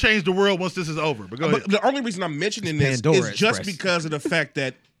 That's gonna change the world once this is over. But go ahead. But the only reason I'm mentioning this Pandora is just Express. because of the fact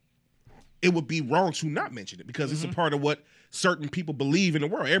that it would be wrong to not mention it because it's a part of what certain people believe in the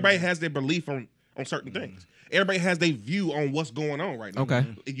world. Everybody has their belief on certain things. Everybody has their view on what's going on right now. Okay.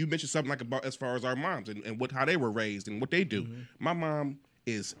 You mentioned something like about as far as our moms and how they were raised and what they do. My mom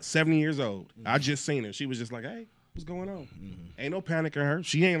is 70 years old. I just seen her. She was just like, hey, what's going on? Ain't no panic in her.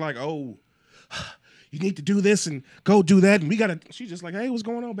 She ain't like, oh, you need to do this and go do that. And we got to, she's just like, hey, what's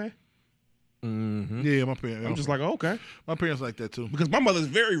going on, babe? Yeah, my parents. I'm just like, oh, okay. my parents like that too. Because my mother's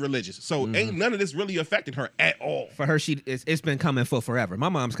very religious. So ain't none of this really affecting her at all. For her, it's been coming for forever. My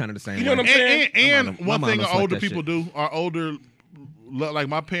mom's kind of the same. You know way. what I'm saying? And My one mom thing don't sweat older that people shit. do, are older, like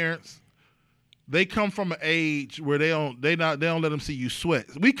my parents, they come from an age where they don't let them see you sweat.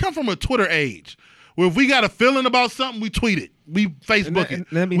 We come from a Twitter age where if we got a feeling about something, we tweet it, we Facebook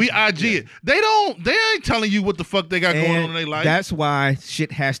it, we IG it. They ain't telling you what the fuck they got going on in their life. That's why shit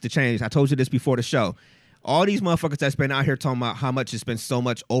has to change. I told you this before the show. All these motherfuckers that's been out here talking about how much it's been so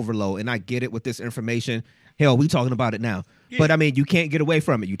much overload, and I get it with this information. Hell, we talking about it now. Yeah. But I mean, you can't get away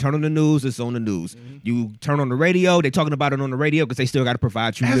from it. You turn on the news, it's on the news. You turn on the radio, they talking about it on the radio because they still got to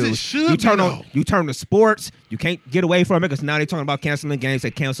provide you As it news. should You turn be, on, though. you turn to sports, you can't get away from it because now they're talking about canceling games, they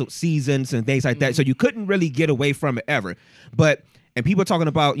canceled seasons and things like that. So you couldn't really get away from it ever. And people are talking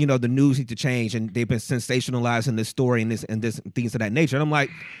about, the news need to change, and they've been sensationalizing this story and this things of that nature. And I'm like,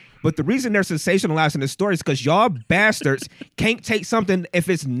 but the reason they're sensationalizing this story is because y'all bastards can't take something if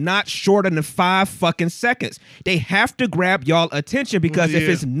it's not shorter than 5 fucking seconds. They have to grab y'all attention because if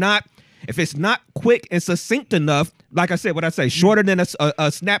it's not quick and succinct enough, like I said, what I say, shorter than a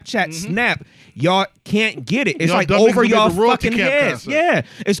Snapchat snap, y'all can't get it. It's Y'all like dummies over gonna be y'all at the royalty fucking cap heads. concert. Yeah,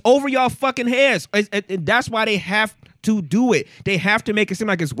 it's over y'all fucking heads. And that's why they have to do it. They have to make it seem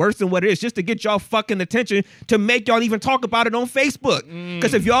like it's worse than what it is just to get y'all fucking attention to make y'all even talk about it on Facebook.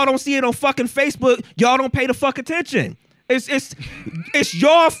 Because if y'all don't see it on fucking Facebook, y'all don't pay the fuck attention. It's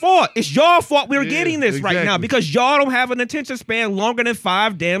your fault. It's your fault we're getting this right now exactly. because y'all don't have an attention span longer than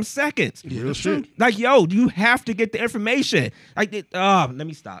 5 damn seconds. Real shit. Like, yo, you have to get the information. Like, let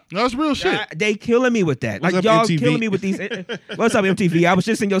me stop. No, it's real shit. They killing me with that. What's Like, up, y'all MTV? killing me with these. What's up, MTV? I was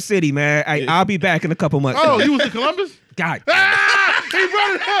just in your city, man. I'll be back in a couple months. Oh, you was in Columbus? God. Ah! He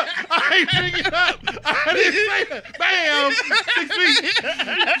brought it up. I ain't bring it up. I didn't say that. Bam!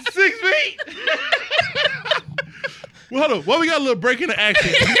 6 feet. 6 feet. Well, hold on. Well, we got a little break into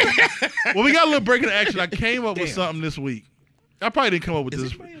action. I came up with something this week. I probably didn't come up with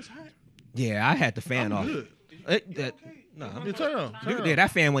this. Yeah, I had the fan off. Good. No, You turn on. yeah,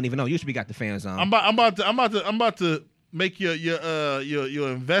 that fan wasn't even on. You should be got the fans on. I'm about to make your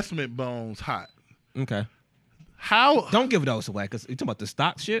investment bones hot. Okay. How? Don't give those away because you talking about the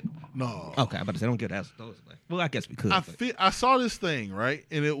stock shit. No. Okay, I'm about to say don't give those away. Well, I guess we could. but- I saw this thing, right,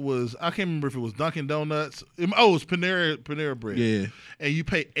 and it was, I can't remember if it was Dunkin' Donuts. It was Panera Bread. Yeah. And you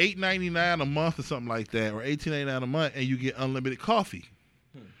pay $8.99 a month or something like that, or $18.99 a month, and you get unlimited coffee.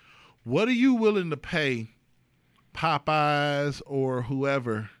 What are you willing to pay Popeyes or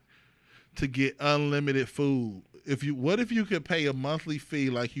whoever to get unlimited food? What if you could pay a monthly fee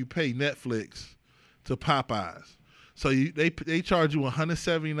like you pay Netflix to Popeyes? So they charge you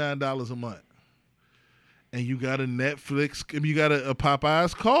 $179 a month, and you got a Netflix, and you got a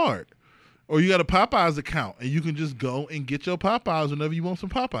Popeyes card. Or you got a Popeyes account, and you can just go and get your Popeyes whenever you want some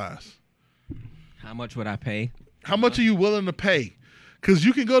Popeyes. How much would I pay? How much are you willing to pay? Because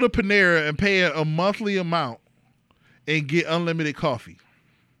you can go to Panera and pay a monthly amount and get unlimited coffee.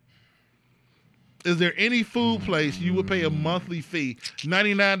 Is there any food place you would pay a monthly fee,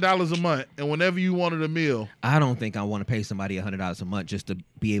 $99 a month, and whenever you wanted a meal? I don't think I want to pay somebody $100 a month just to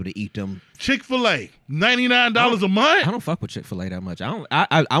be able to eat them. Chick-fil-A, $99 a month? I don't fuck with Chick-fil-A that much. I'm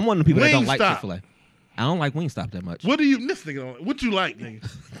one of the people that don't like Wingstop. Chick-fil-A. I don't like Wingstop that much. What do you, this nigga don't, what you like, nigga?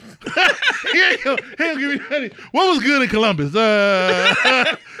 he ain't gonna give me that. What was good in Columbus?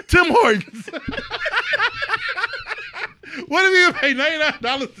 Tim Hortons. What if you pay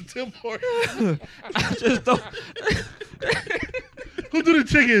 $99 to Tim Hortons? I just don't. Who do the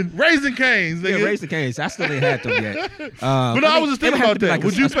chicken? Raising Cane's. Nigga. Yeah, Raising Cane's. I still ain't had them yet. But no, I was just thinking about that. Like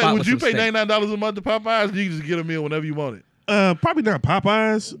would you pay steak. $99 a month to Popeyes? Or you can just get a meal whenever you want it. Probably not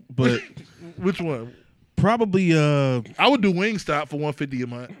Popeyes, but Which one? probably I would do Wingstop for $150 a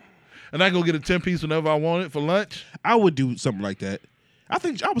month, and I go get a 10-piece whenever I want it for lunch. I would do something like that. I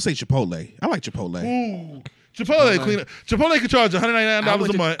would say Chipotle. I like Chipotle. Ooh, Chipotle clean. Chipotle could charge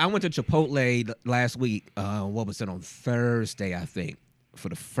 $199 a month. I went to Chipotle last week. What was it, on Thursday, I think? For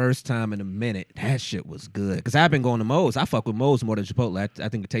the first time in a minute. That shit was good. Because I've been going to Moe's. I fuck with Moe's more than Chipotle. I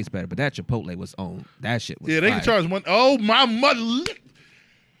think it tastes better. But that Chipotle was on. That shit was Yeah, they fire. can charge one. Oh, my mother.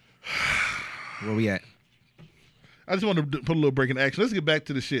 Where we at? I just want to put a little break in action. Let's get back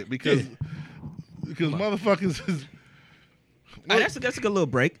to the shit because motherfuckers is. That's a good little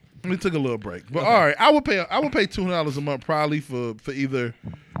break. We took a little break, but all right. I would pay $200 a month probably for either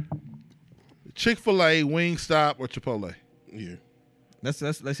Chick-fil-A, Wingstop, or Chipotle. Yeah. Let's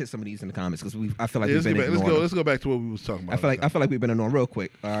hit some of these in the comments because I feel like Yeah, we've been ignoring them. let's go back to what we was talking about. I feel like we've been ignoring real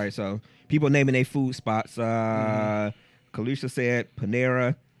quick. All right, so people naming their food spots. Kalisha said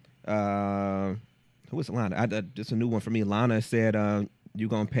Panera. Who was Lana? Just a new one for me. Lana said you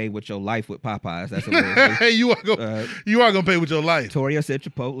gonna pay with your life with Popeyes. That's a little Hey, you are gonna pay with your life. Toria said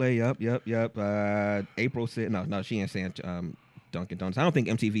Chipotle. Yep. April said no, she ain't saying Dunkin' Donuts. I don't think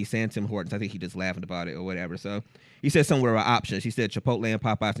MTV saying Tim Hortons. I think he just laughing about it or whatever. So he said somewhere about options. He said Chipotle and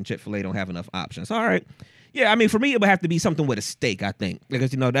Popeyes and Chick-fil-A don't have enough options. All right. Yeah, I mean, for me, it would have to be something with a steak, I think. Because,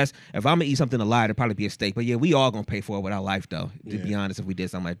 that's, if I'm going to eat something alive, it'd probably be a steak. But yeah, we all going to pay for it with our life, though, to be honest, if we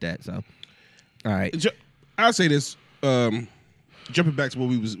did something like that. So, all right. I'll say this, jumping back to what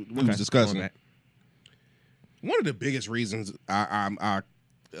we was discussing. One of the biggest reasons I'm a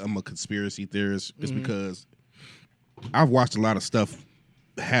conspiracy theorist is because I've watched a lot of stuff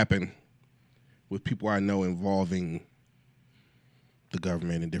happen with people I know involving the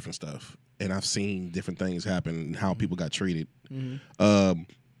government and different stuff. And I've seen different things happen and how people got treated. All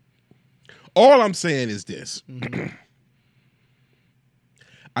I'm saying is this.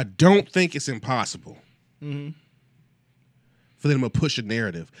 I don't think it's impossible for them to push a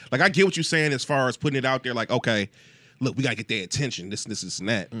narrative. Like, I get what you're saying as far as putting it out there like, okay, look, we got to get their attention, this, and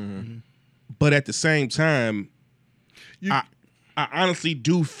that. But at the same time, I honestly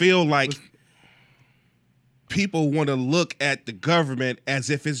do feel like people want to look at the government as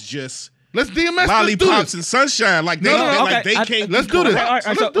if it's just let's DMS lollipops and sunshine. Like they can't. Let's do this. I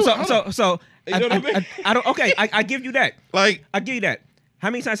give you that. Like, I give you that. How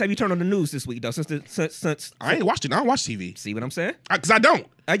many times have you turned on the news this week, though? Since I ain't watched it. I don't watch TV. See what I'm saying? Because I don't.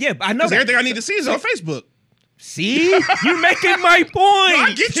 Yeah, I know. Everything I need to see is on Facebook. See, you're making my point. No,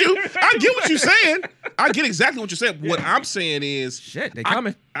 I get you. I get what you're saying. I get exactly what you're saying. Yeah. What I'm saying is, shit, they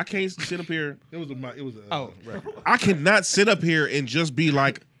coming. I can't sit up here. I cannot sit up here and just be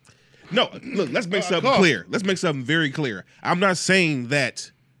like, no. Look, let's make something clear. Let's make something very clear. I'm not saying that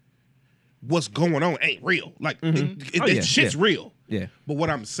what's going on ain't real. Like shit's real. Yeah. But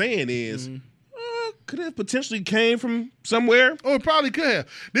what I'm saying is, could it have potentially came from somewhere? Oh, it probably could have.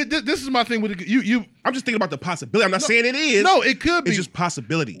 This is my thing with you. I'm just thinking about the possibility. I'm not saying it is. No, it could be. It's just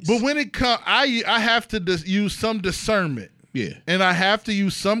possibilities. But when it comes, I have to use some discernment. Yeah. And I have to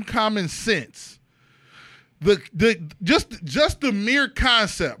use some common sense. Just the mere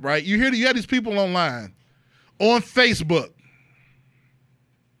concept, right? You have these people online on Facebook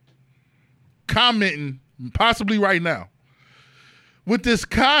commenting, possibly right now, with this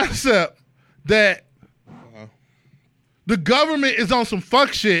concept that the government is on some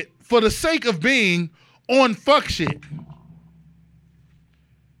fuck shit for the sake of being on fuck shit.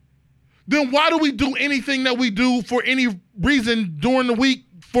 Then why do we do anything that we do for any reason during the week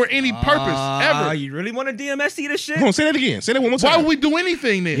for any purpose ever? You really want to DMSC this shit? Hold on, say that again. Say that one more time. Why would we do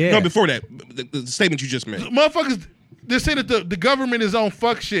anything then? Yeah. No, before that, the statement you just made. Motherfuckers, they're saying that the government is on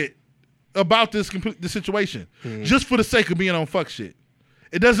fuck shit about this situation just for the sake of being on fuck shit.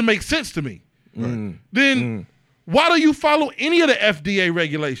 It doesn't make sense to me. Then why do you follow any of the FDA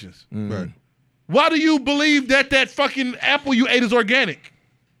regulations? Right. Why do you believe that fucking apple you ate is organic?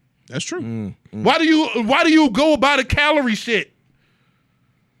 That's true. Why do you go about a calorie shit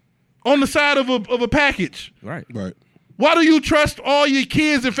on the side of a package? Right. Right. Why do you trust all your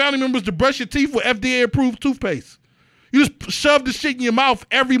kids and family members to brush your teeth with FDA approved toothpaste? You just shove the shit in your mouth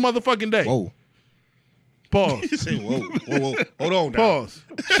every motherfucking day. Whoa. Pause. You say, whoa. Hold on now. Pause.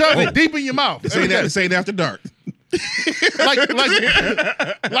 Shove it deep in your mouth. This ain't after dark. like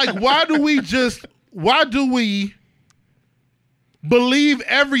why do we believe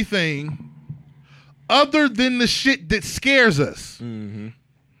everything other than the shit that scares us?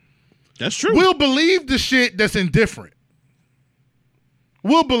 That's true. We'll believe the shit that's indifferent.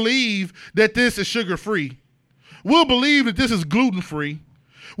 We'll believe that this is sugar-free. We'll believe that this is gluten-free.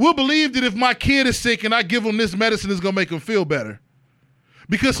 We'll believe that if my kid is sick and I give them this medicine, it's going to make them feel better.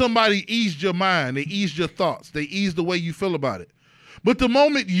 Because somebody eased your mind, they eased your thoughts, they eased the way you feel about it. But the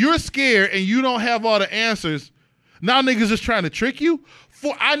moment you're scared and you don't have all the answers, now niggas just trying to trick you.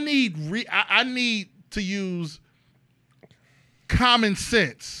 I need to use common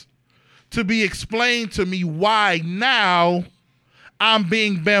sense to be explained to me why now I'm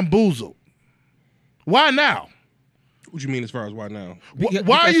being bamboozled. Why now? What you mean as far as why now?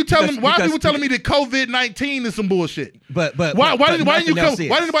 Why are you telling? Why are people telling me that COVID-19 is some bullshit? But why didn't you come? Why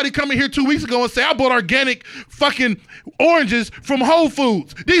did anybody come in here 2 weeks ago and say I bought organic fucking oranges from Whole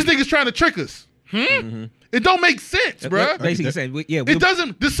Foods? These niggas trying to trick us. It don't make sense, bruh. Basically saying, it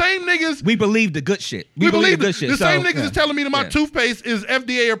doesn't. The same niggas. We believe the good shit. We believe the good shit. The same niggas is telling me that my toothpaste is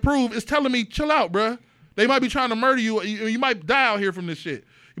FDA approved. Is telling me chill out, bruh. They might be trying to murder you. You might die out here from this shit.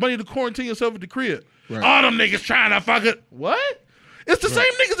 You might need to quarantine yourself at the crib. Right. All them niggas trying to fuck it. What? It's the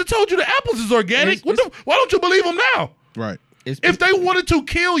same niggas that told you the apples is organic. Why don't you believe them now? Right. If they wanted to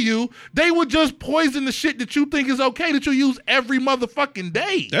kill you, they would just poison the shit that you think is okay that you use every motherfucking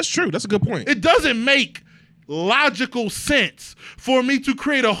day. That's true. That's a good point. It doesn't make logical sense for me to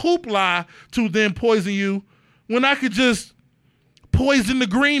create a hoopla to then poison you when I could just poison the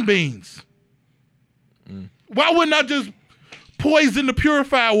green beans. Why wouldn't I just poison the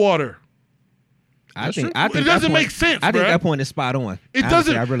purified water? I think it doesn't make sense. I think that point is spot on. It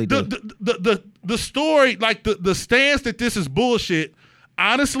doesn't. I really do. The story, like the stance that this is bullshit,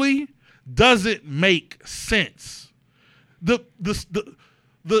 honestly, doesn't make sense. The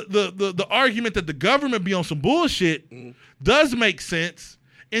argument that the government be on some bullshit does make sense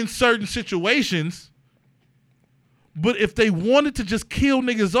in certain situations. But if they wanted to just kill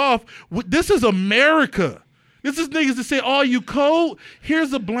niggas off, this is America. This is niggas that say, "Oh, you cold?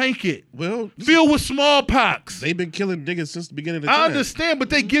 Here's a blanket. Well, filled with smallpox." They've been killing niggas since the beginning of the time. I understand, but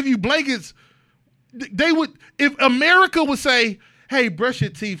they give you blankets. They would, if America would say, "Hey, brush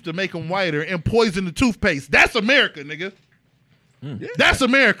your teeth to make them whiter and poison the toothpaste." That's America, nigga. Yeah. That's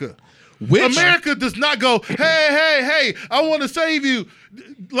America. America does not go, hey, I want to save you.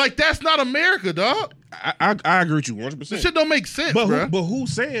 Like, that's not America, dog. I agree with you 100%. This shit don't make sense, but bro. But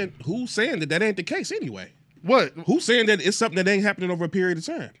who's saying that ain't the case anyway? What? Who's saying that it's something that ain't happening over a period of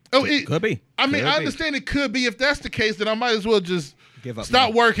time? Oh, it could be. I mean, I understand it could be. If that's the case, then I might as well just give up,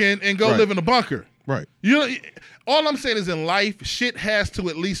 stop working and go live in a bunker. Right. You know, all I'm saying is in life, shit has to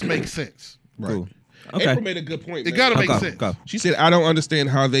at least make sense. Right. Cool. Okay. April made a good point. It got to make sense. Go. She said, "I don't understand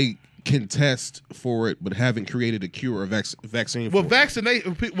how they can test for it, but haven't created a cure or vaccine for it."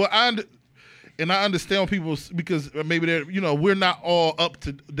 Vaccination. Well, I understand people because maybe they're, we're not all up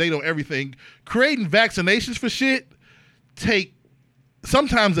to date on everything. Creating vaccinations for shit take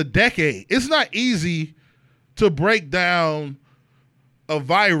sometimes a decade. It's not easy to break down a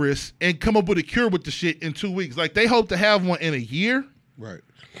virus and come up with a cure with the shit in 2 weeks. Like, they hope to have one in a year. Right.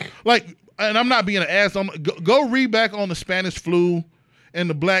 Like, and I'm not being an ass. Go read back on the Spanish flu and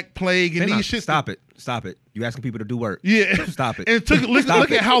the Black Plague and these shit. Stop it. You asking people to do work. Yeah. Stop it. And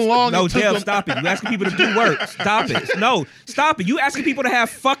look at how long no, it took Dev, them. stop it. You asking people to do work. Stop it. No, stop it. You asking people to have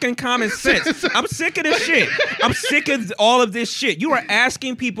fucking common sense. I'm sick of this shit. I'm sick of all of this shit. You are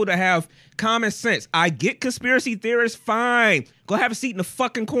asking people to have common sense. I get conspiracy theorists, fine. Go have a seat in the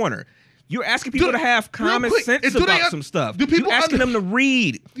fucking corner. You're asking people to have common sense about some stuff. You're asking them to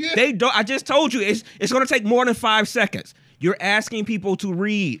read. Yeah. They don't. I just told you it's going to take more than 5 seconds. You're asking people to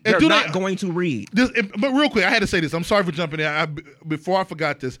read. They're not going to read. But real quick, I had to say this. I'm sorry for jumping in. Before I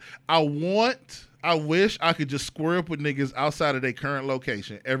forgot this, I wish I could just square up with niggas outside of their current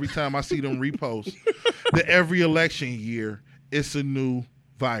location every time I see them repost that every election year it's a new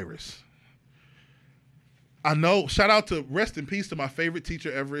virus. I know. Shout out to rest in peace to my favorite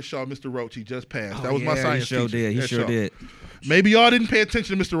teacher ever at Shaw, Mr. Roach. He just passed. That was my science he sure teacher. did. He at sure Shaw. did. Maybe y'all didn't pay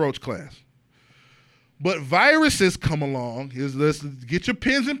attention to Mr. Roach class. But viruses come along. Let's get your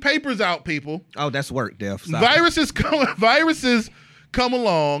pens and papers out, people. Oh, that's work, Def. Stop Viruses come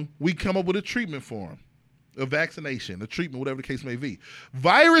along. We come up with a treatment for them, a vaccination, a treatment, whatever the case may be.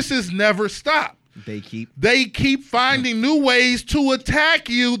 Viruses never stop. it. They keep finding new ways to attack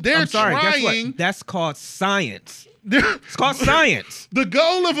you. They're I'm sorry. Guess trying. what? That's called science. It's called science. The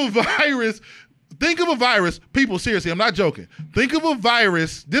goal of a virus. Think of a virus. People, seriously, I'm not joking. Think of a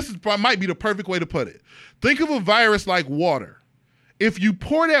virus. Might be the perfect way to put it. Think of a virus like water. If you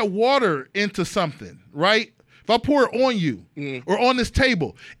pour that water into something, right? If I pour it on you or on this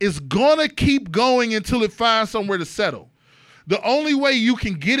table, it's going to keep going until it finds somewhere to settle. The only way you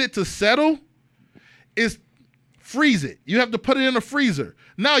can get it to settle is freeze it. You have to put it in a freezer.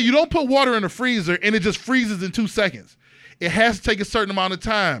 Now, you don't put water in a freezer and it just freezes in 2 seconds. It has to take a certain amount of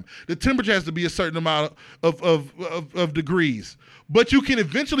time. The temperature has to be a certain amount of degrees. But you can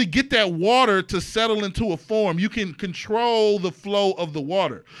eventually get that water to settle into a form. You can control the flow of the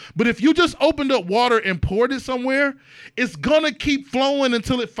water. But if you just opened up water and poured it somewhere, it's going to keep flowing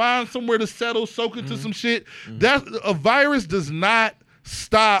until it finds somewhere to settle, soak into some shit. A virus does not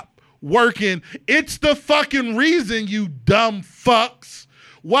stop working. It's the fucking reason, you dumb fucks,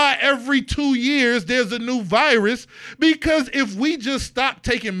 why every 2 years there's a new virus. Because if we just stop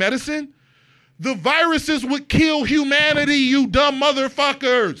taking medicine, the viruses would kill humanity, you dumb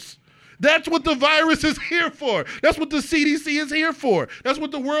motherfuckers. That's what the virus is here for. That's what the CDC is here for. That's what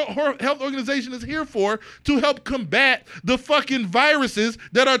the World Health Organization is here for, to help combat the fucking viruses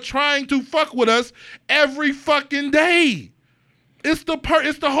that are trying to fuck with us every fucking day. It's the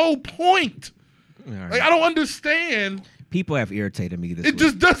whole point. Right. Like, I don't understand. People have irritated me this It week.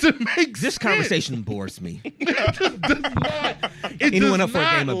 just doesn't make sense. This conversation bores me. It Anyone does up for a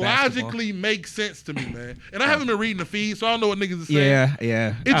game not of basketball? logically make sense to me, man. And I haven't been reading the feed, so I don't know what niggas are saying.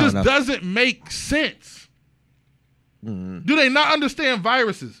 Yeah. It I just don't know. doesn't make sense. Do they not understand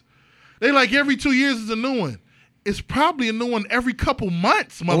viruses? They like every 2 years is a new one. It's probably a new one every couple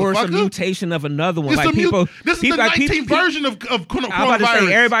months, motherfucker. Or it's a mutation of another one. This Like is the 19th version of I'm about to coronavirus.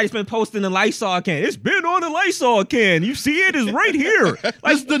 say, everybody's been posting the Lysol can. It's been on the Lysol can. You see it? It's right here.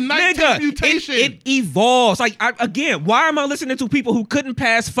 Like, It's the 19th nigga, mutation. It evolves. Like, again, why am I listening to people who couldn't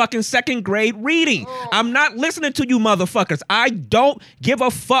pass fucking second grade reading? I'm not listening to you motherfuckers. I don't give a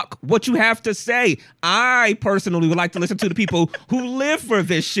fuck what you have to say. I personally would like to listen to the people who live for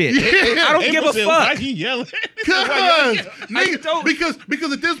this shit. Yeah. I don't give a Why fuck. he yelling? Nigga,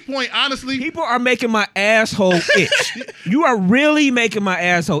 because at this point, honestly, People are making my asshole itch. You are really making my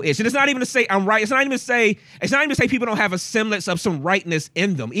asshole itch. And it's not even to say I'm right. It's not even to say people don't have a semblance of some rightness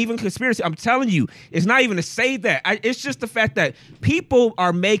in them. Even conspiracy, I'm telling you, it's not even to say that. It's just the fact that people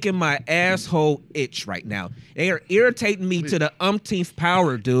are making my asshole itch right now. They are irritating me to the umpteenth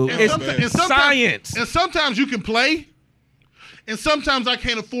power, dude. It's science. And sometimes you can play, and sometimes I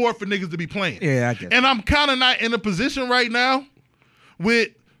can't afford for niggas to be playing. Yeah, I get it. And I'm kind of not in a position right now with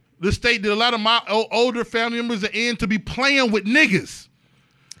the state that a lot of my older family members are in to be playing with niggas.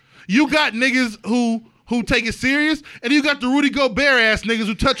 You got niggas who take it serious, and you got the Rudy Gobert ass niggas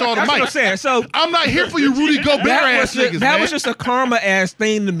who touch all the That's what I'm mics. saying. So I'm not here for you Rudy Gobert ass niggas, that man. was just a karma ass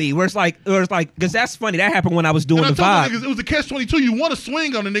thing to me. Where it's like, because that's funny. That happened when I was doing and I the told vibe. the niggas it was a catch-22. You want to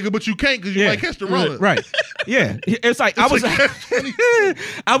swing on the nigga, but you can't because you might catch the roller. Right. Yeah. It's like I was a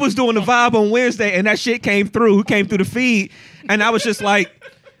catch-22. I was doing the vibe on Wednesday and that shit came through the feed. And I was just like,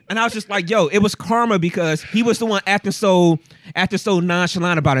 yo, it was karma because he was the one acting so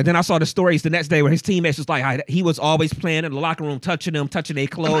nonchalant about it. Then I saw the stories the next day where his teammates was like, he was always playing in the locker room, touching their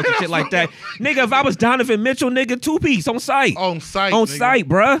clothes and shit like that. Nigga, if I was Donovan Mitchell, nigga, 2-piece on site. On site, On nigga. site,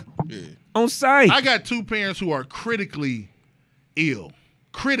 bruh. Yeah. On site. I got two parents who are critically ill.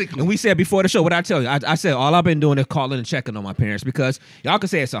 Critically. And we said before the show, what I tell you, I said all I've been doing is calling and checking on my parents because y'all can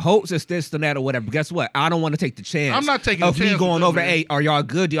say it's a hoax, it's this and that or whatever. But guess what? I don't want to take the chance. I'm not taking of the me chance going with over. them, Hey, are y'all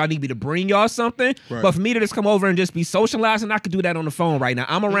good? Do y'all need me to bring y'all something? Right. But for me to just come over and just be socializing, I could do that on the phone right now.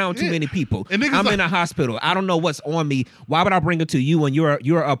 I'm around too Yeah. many people. And niggas I'm like- in a hospital. I don't know what's on me. Why would I bring it to you when you're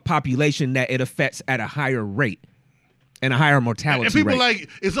a population that it affects at a higher rate and a higher mortality And people rate? like,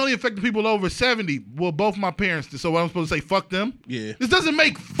 it's only affecting people over 70. Well, both my parents did. So what I'm supposed to say, fuck them? Yeah. This doesn't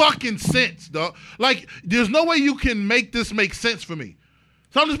make fucking sense, dog. Like, there's no way you can make this make sense for me.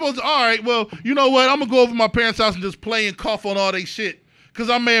 So I'm just supposed to, all right, well, you know what? I'm going to go over to my parents' house and just play and cough on all they shit. Because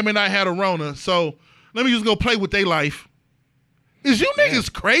I may or may not have a Rona. So let me just go play with their life. Is you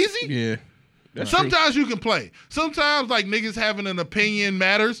niggas crazy? Yeah. Sometimes you can play. Sometimes like niggas having an opinion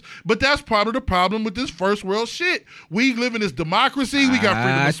matters, but that's part of the problem with this first world shit. We live in this democracy. We got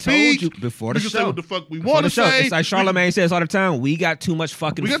freedom of speech. Told you before the we can show. say what the fuck we Before want the to show. say. It's like Charlamagne says all the time. We got too much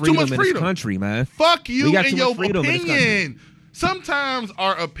fucking got too freedom much in freedom. this country, man. Fuck you We got and too much your freedom in this country. opinion. Sometimes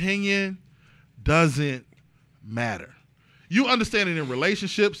our opinion doesn't matter. You understand it in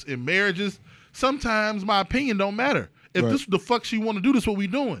relationships, in marriages. Sometimes my opinion don't matter. If this is the fuck she want to do, this is what we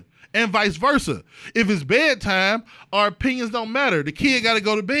doing. And vice versa. If it's bedtime, our opinions don't matter. The kid got to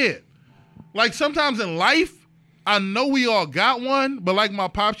go to bed. Like sometimes in life, I know we all got one, but like my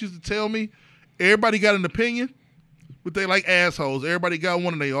pops used to tell me, everybody got an opinion, but they like assholes. Everybody got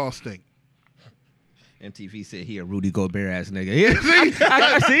one and they all stink. MTV said he a Rudy Gobert ass nigga. Yeah.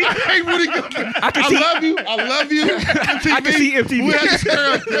 See? Hey, Rudy Gobert. I see- love you. I love you. MTV. I can see MTV. We had to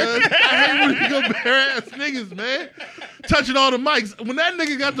square up, cuz. I hate Rudy Gobert ass niggas, man. Touching all the mics. When that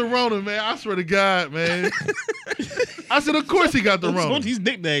nigga got the Rona, man, I swear to God, man. I said, of course he got the What's Rona. these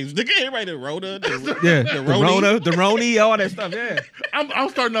nicknames? Nigga, everybody the Rona. Yeah. The The Roni. Rona, the Roni, all that stuff. Yeah. I'm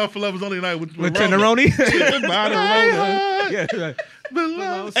starting off for Lovers Only Night with With Rona. Tenderoni. By the Rona. Yeah.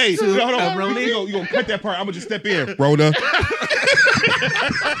 Belongs Hey, to hold on. Roni. You gonna cut that part. I'm gonna just step in. Rona.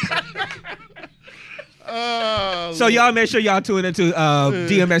 So y'all make sure y'all tune into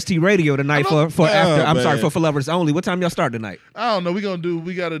DMST Radio tonight for after. I'm sorry, for Lovers Only. What time y'all start tonight? I don't know. We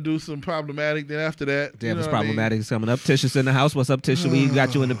got to do some Problematic. Then after that, Devil's what I mean? Problematic is coming up. Tisha's in the house. What's up, Tisha? We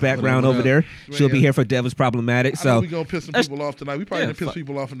got you in the background over there. She'll be here for Devil's Problematic. I know So we gonna piss some that's- people off tonight. We probably Yeah, gonna piss fuck-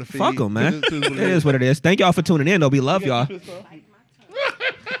 people off in the feed. fuck them, man. It is It is what it is. Thank y'all for tuning in. Though we love y'all.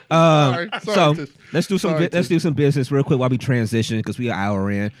 Sorry, So Tish. let's do some Sorry, let's do some business real quick while we transition because we are an hour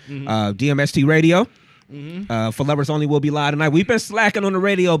in. DMST Radio. For Lovers Only will be live tonight. We've been slacking on the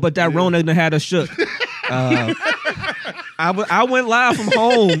radio, but that Rona done had us shook. I went live from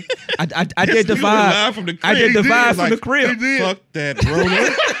home. I did the You went vibe. live from the I did crib. the He vibe did. from the He crib. did. Fuck that Rona.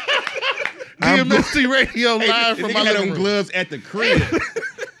 DMST Radio live Hey, from nigga my had living on room. gloves at the crib.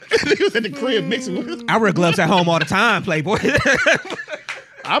 He was at the crib mixing with. I wear gloves at home all the time, Playboy.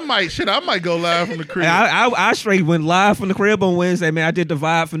 I might go live from the crib. I straight went live from the crib on Wednesday, man. I did the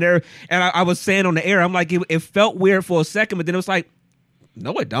vibe from there, and I was saying on the air, I'm like, it felt weird for a second, but then it was like,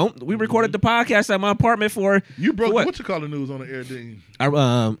 no, it don't. We recorded the podcast at my apartment for You broke for what you call the news on the air, didn't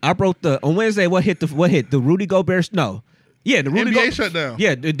you? I broke on Wednesday. What hit the Rudy Gobert? No, yeah, the Rudy NBA shut down.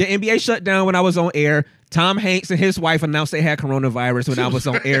 Yeah, the NBA shut down when I was on air. Tom Hanks and his wife announced they had coronavirus when I was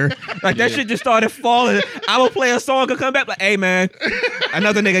on air. Like that shit just started falling. I would play a song and come back like, hey man,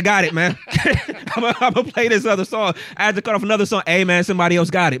 another nigga got it, man. I'm gonna play this other song. I had to cut off another song. Hey man, somebody else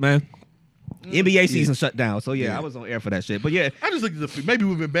got it, man. NBA season shut down. So yeah, I was on air for that shit. But yeah, I just looked at the maybe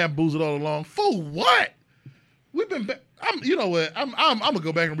we've been bamboozled all along. For what? We've been. You know what? I'm gonna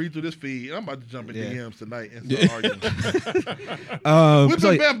go back and read through this feed. I'm about to jump in DMs tonight and start arguing. We've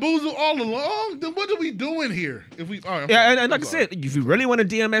been bamboozled all along. Then what are we doing here? If we, all right, and like I said, if you really want to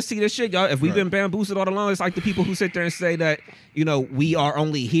DMST this shit, y'all, if we've been bamboozled all along, it's like the people who sit there and say that, you know, we are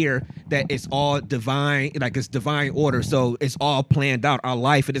only here, that it's all divine, like it's divine order, so it's all planned out, our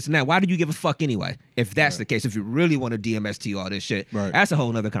life and this and that. Why do you give a fuck anyway? If that's the case, if you really want to DMST all this shit, that's a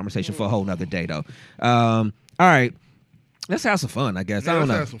whole nother conversation for a whole nother day, though. All right. Let's have some fun, I guess. I don't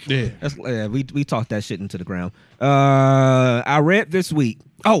know. Let's have some fun. Yeah, we talked that shit into the ground. I read this week.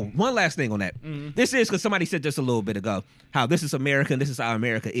 Oh, one last thing on that. This is because somebody said just a little bit ago how this is America and this is how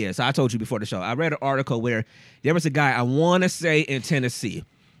America is. So I told you before the show. I read an article where there was a guy, I want to say in Tennessee,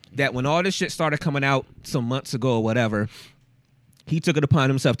 that when all this shit started coming out some months ago or whatever, he took it upon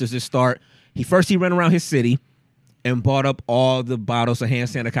himself to just start. He ran around his city and bought up all the bottles of hand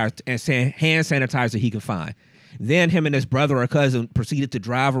sanitizer he could find. Then him and his brother or cousin proceeded to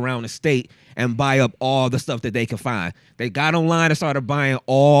drive around the state and buy up all the stuff that they could find. They got online and started buying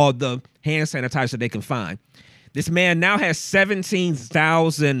all the hand sanitizer they can find. This man now has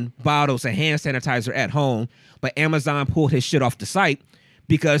 17,000 bottles of hand sanitizer at home, but Amazon pulled his shit off the site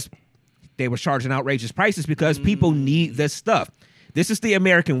because they were charging outrageous prices because people need this stuff. This is the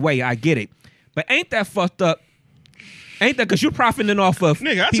American way. I get it. But ain't that fucked up? Ain't that because you're profiting off of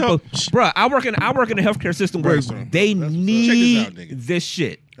Nigga, people? Bruh, I work in the healthcare system where they need Check this out, nigga. this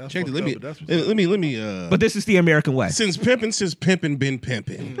shit. That's Check it. fucked Let me. up, but that's what's Let me. But this is the American way. Since pimping been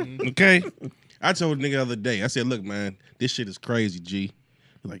pimping. Okay. I told a nigga the other day. I said, "Look, man, this shit is crazy, G."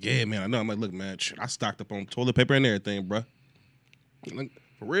 He's like, "Yeah, man, I know." I'm like, "Look, man, I stocked up on toilet paper and everything, bro." Like,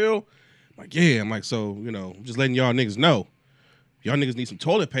 for real? I'm like, yeah. I'm like, so I'm just letting y'all niggas know. Y'all niggas need some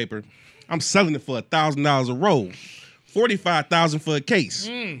toilet paper. I'm selling it for $1,000 a roll. $45,000 for a case.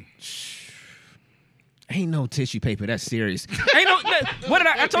 Ain't no tissue paper. That's serious. Ain't no. What did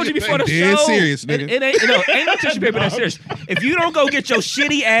I told you before the Dead show? serious, nigga. It ain't no tissue paper. That's serious. If you don't go get your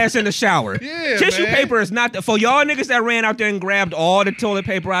shitty ass in the shower, Yeah, tissue man. paper is not for y'all niggas that ran out there and grabbed all the toilet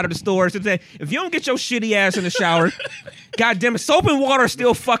paper out of the stores. If you don't get your shitty ass in the shower, goddamn it, soap and water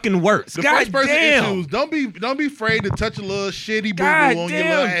still fucking works. The first person Goddamn. issues. Don't be afraid to touch a little shitty boo God boo on your damn.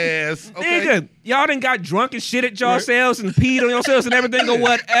 little ass. Okay? Nigga, y'all done got drunk and shit at yourselves and peed on yourselves and everything or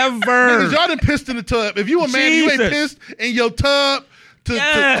whatever. Niggas, y'all done pissed in the tub. If you a man, you ain't Jesus. pissed in your tub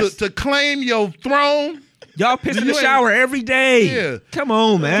Yes. to claim your throne. Y'all piss in the You ain't- shower every day. Yeah. Come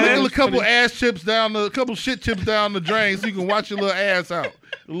on, man. Flick a couple ass chips down a couple shit chips down the drain so you can wash your little ass out.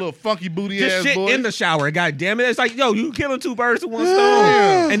 A little funky booty Just ass shit boy. in the shower, god damn it. It's like, yo, you killing two birds with one stone.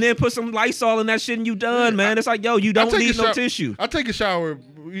 Yeah. And then put some Lysol in that shit and you done, man. It's like, yo, you I don't take need a no shower- tissue. I take a shower.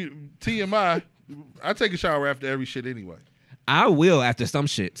 TMI. I take a shower after every shit anyway. I will after some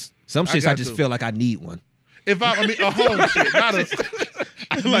shits. Some shits I got just to. feel like I need one. If I mean a home shit, not a.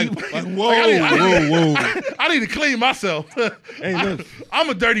 like whoa, I whoa. I need to clean myself. Hey, look, I'm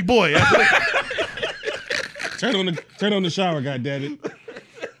a dirty boy. turn on the shower, goddammit.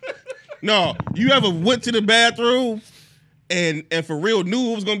 No, you ever went to the bathroom and for real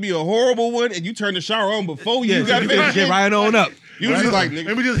knew it was gonna be a horrible one, and you turned the shower on before you got you finished? get right on up. You was just like, Let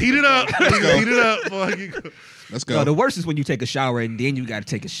nigga, me just heat it up. Heat it up. before I get- let's No, go. the worst is when you take a shower and then you got to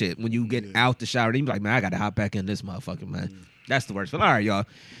take a shit. When you get out the shower, then you be like, man, I got to hop back in this motherfucker, man. That's the worst. But all right,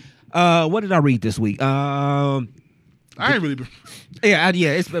 y'all. What did I read this week? I ain't really.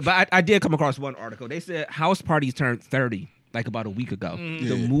 But I did come across one article. They said house parties turned 30 like about a week ago.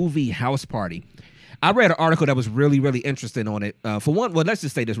 The movie House Party. I read an article that was really, really interesting on it. For one, well, let's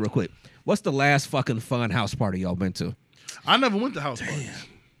just say this real quick. What's the last fucking fun house party y'all been to? I never went to house parties.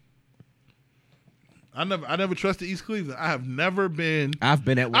 I never trusted East Cleveland. I have never been. I've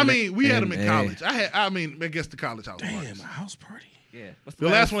been at one. I mean, we had them in and- college. I guess the college house parties. Damn, a house party. Yeah. What's The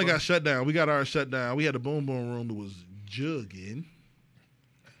last one got shut down. We got ours shut down. We had a boom boom room that was jugging.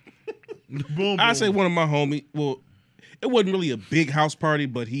 The boom I boom. say one of my homies. Well, it wasn't really a big house party,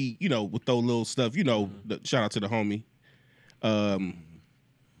 but he, would throw little stuff. Shout out to the homie.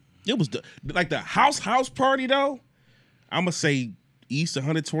 It was like the house party though. I'm gonna say East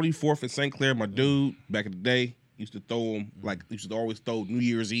 124th and St. Clair. My dude back in the day used to throw them used to always throw New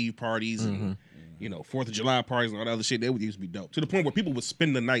Year's Eve parties and 4th of July parties and all that other shit. They would used to be dope to the point where people would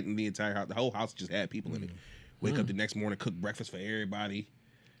spend the night in the entire house. The whole house just had people in it. Wake up the next morning, cook breakfast for everybody.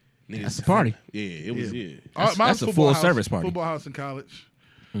 Niggas, That's a party. Yeah, it was. Yeah. That's Mine was a football full house- service party. Football house in college.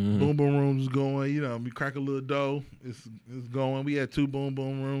 Boom boom rooms going. We crack a little dough. It's going. We had 2 boom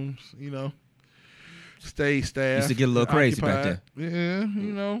boom rooms. Stay staff. Used to get a little crazy back occupied.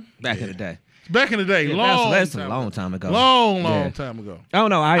 Yeah, Back in the day. Back in the day, that's a long time ago. Long Yeah. time ago. I don't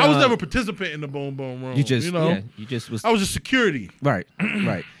know. I was never a participant in the boom boom room. You just, you just was. I was just security. Right,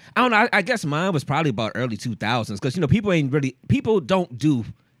 right. I don't know. I guess mine was probably about early 2000s because people don't do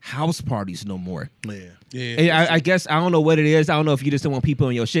house parties no more. Yeah. Yeah. And I guess I don't know what it is. I don't know if you just don't want people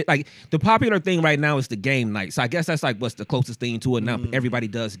in your shit. Like the popular thing right now is the game night. So I guess that's like what's the closest thing to it now. Everybody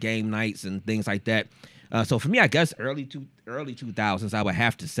does game nights and things like that. So for me, I guess early 2000s, I would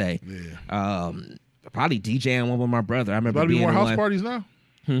have to say. Yeah. Probably DJing one with my brother. I remember About to be being more in house one. parties now.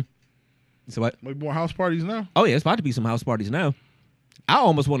 So what? Maybe more house parties now. Oh yeah, it's about to be some house parties now. I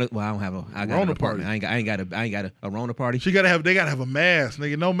almost want to. Well, I don't have a. I got an Rona apartment. party. I ain't got a Rona party. They gotta have a mask,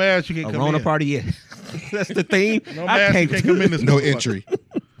 nigga. No mask, you can't A come Rona in. party, yeah. That's the theme. No mask, you can't come in. This No motherfucker. entry.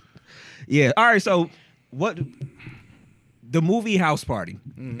 Yeah. All right. So what? The movie House Party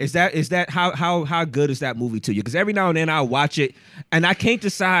is that how good is that movie to you? Because every now and then I watch it and I can't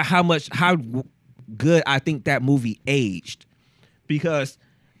decide how good I think that movie aged, because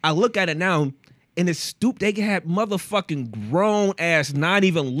I look at it now and it's stupid. They had motherfucking grown ass, not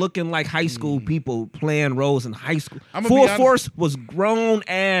even looking like high school people playing roles in high school. I'ma be Full honest. Force was grown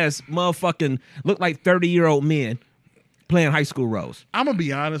ass motherfucking looked like 30-year-old men playing high school roles. I'm gonna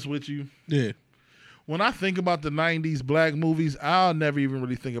be honest with you. Yeah. When I think about the '90s black movies, I'll never even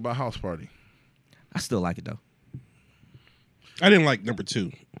really think about House Party. I still like it though. I didn't like number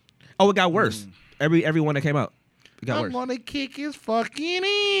 2. Oh, it got worse. Every one that came out, it got I'm worse. gonna kick his fucking in.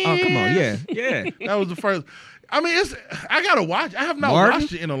 Oh, come on, yeah. That was the first. I mean, I gotta watch. I have not Martin?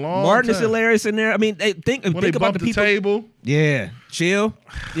 watched it in a long Martin time. is hilarious in there. I mean, think When they about bump the the people. table. Yeah, Chill.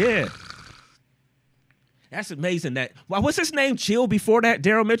 Yeah, that's amazing. That what's his name? Chill before that,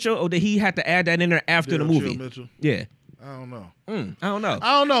 Daryl Mitchell, or did he have to add that in there after the Daryl movie? Chill Mitchell. Yeah, I don't know. I don't know.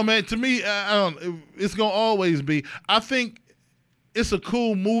 I don't know, man. To me, it's gonna always be. I think it's a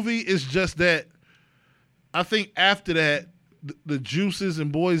cool movie. It's just that I think after that, the Juices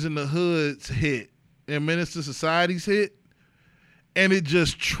and Boys in the Hoods hit, and Menace to Society's hit, and it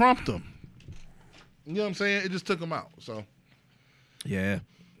just trumped them. You know what I'm saying? It just took them out. So Yeah.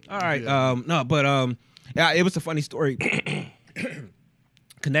 All right. Yeah. Yeah, it was a funny story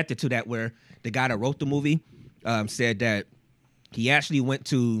connected to that where the guy that wrote the movie said that he actually went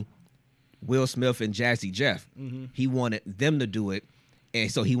to Will Smith and Jazzy Jeff. Mm-hmm. He wanted them to do it,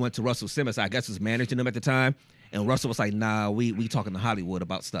 and so he went to Russell Simmons. I guess was managing them at the time, and Russell was like, "Nah, we talking to Hollywood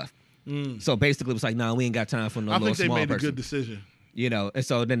about stuff." So basically, it was like, "Nah, we ain't got time for no I little think they small made person." a good decision. You know, and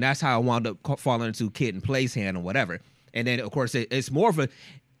so then that's how I wound up falling into Kid and Play's hand or whatever. And then of course it's more of a.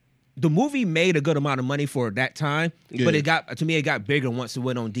 The movie made a good amount of money for that time, but it got bigger once it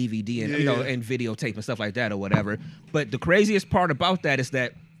went on DVD and and videotape and stuff like that or whatever. But the craziest part about that is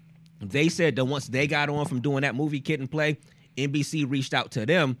that they said that once they got on from doing that movie Kid and Play, NBC reached out to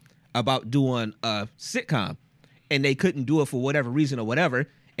them about doing a sitcom, and they couldn't do it for whatever reason or whatever.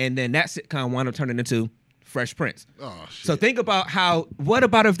 And then that sitcom wound up turning into Fresh Prince. Oh shit! So think about what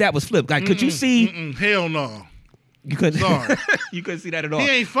about if that was flipped? Like, could you see? Hell no. You couldn't. Sorry. You couldn't see that at all. He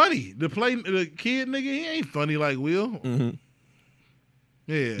ain't funny. The kid nigga, he ain't funny like Will. Mm-hmm.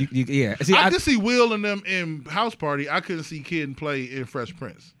 Yeah. Yeah. See, I could see Will and them in House Party. I couldn't see Kid and Play in Fresh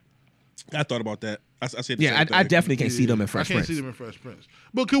Prince. I thought about that. I said the yeah, same thing. I definitely can't see them in Fresh I can't Prince. see them in Fresh Prince.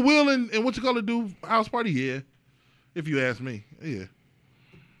 But could Will and what you call it do House Party? Yeah. If you ask me. Yeah. It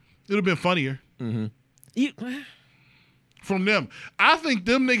would have been funnier. From them. I think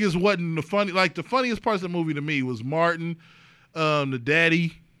them niggas wasn't the funny. Like, the funniest parts of the movie to me was Martin, the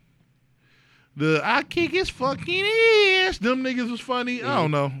daddy, I kick his fucking ass. Them niggas was funny. I don't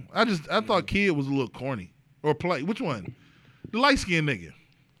know. I thought Kid was a little corny. Or Play. Which one? The light-skinned nigga.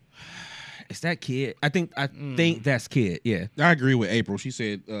 Is that Kid? I think that's Kid, yeah. I agree with April. She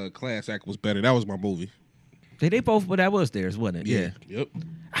said Class Act was better. That was my movie. They both, but that was theirs, wasn't it? Yeah. Yep.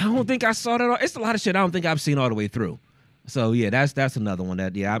 I don't think I saw that all. It's a lot of shit I don't think I've seen all the way through. So yeah, that's another one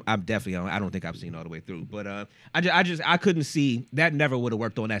that I'm definitely on. I don't think I've seen all the way through, but I couldn't see that. Never would have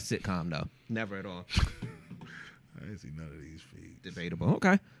worked on that sitcom though, never at all. I didn't see none of these feeds. Debatable.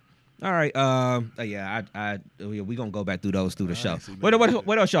 Okay, all right. We gonna go back through those through the show.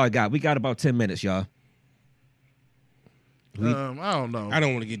 What else y'all got? We got about 10 minutes, y'all. I don't know. I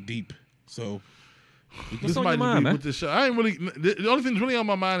don't want to get deep, so This on might your mind, be man? with this show. I ain't really. The only thing that's really on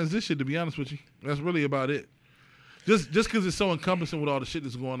my mind is this shit. To be honest with you, that's really about it. Just because it's so encompassing with all the shit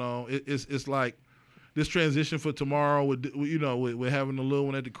that's going on, it's like this transition for tomorrow with having the little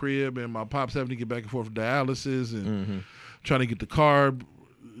one at the crib and my pops having to get back and forth for dialysis and trying to get the car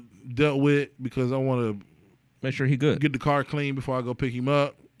dealt with because I want to Make sure he good. get the car clean before I go pick him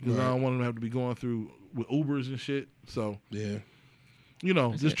up because I don't want him to have to be going through with Ubers and shit. So yeah.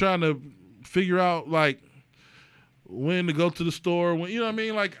 just trying to figure out like when to go to the store. When what I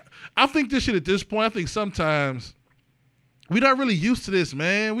mean? Like I think this shit at this point. I think sometimes. We're not really used to this,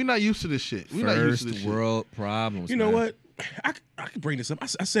 man. We're not used to this shit. We're not used to this First shit. world problems. You know man. what? I can bring this up. I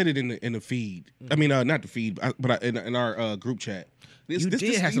said it in the feed. I mean, not the feed, but in our group chat. This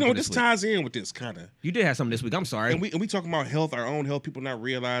ties in with this kind of. You did have something this week. I'm sorry. And we talking about health, our own health. People not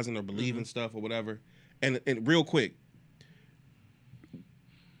realizing or believing stuff or whatever. And real quick,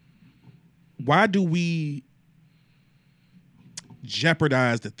 why do we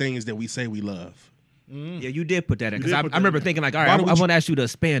jeopardize the things that we say we love? Yeah, you did put that in because did I put that remember in. thinking like, all right, I want to ask you to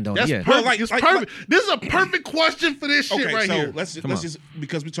expand on it. That's Yeah, perfect. It's Perfect. This is a perfect question for this shit right so here. let's just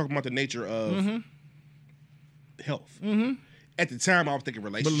because we're talking about the nature of health. At the time, I was thinking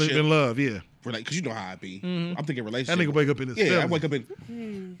But relationship. live in love, yeah. Because you know how I be. I'm thinking That relationship. nigga wake up in his Yeah, I feelings. wake up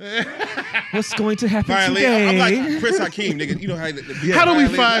in what's going to happen violin. today? I'm like Chris Hakeem, nigga. You know how? How do we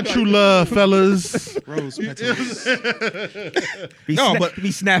find true love, fellas? Rose petals.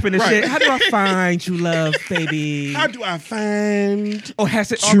 Be snapping and shit. How do I find true love, baby? How do I find? Or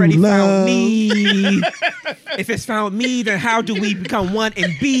has it True already love? found me? If it's found me, then how do we become one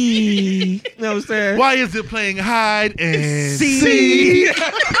and be? You know what I'm saying? Why is it playing hide and See?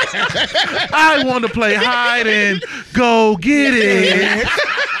 I want to play hide and go get it.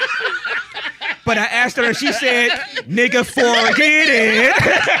 But I asked her and she said, nigga, forget it.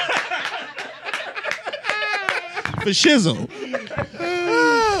 For shizzle.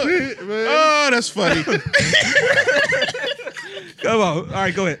 Oh, that's funny. Come on. All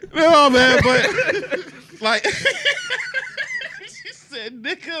right, go ahead. No, man, but like she said,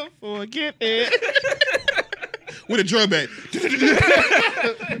 nigga, forget it. With a drum at.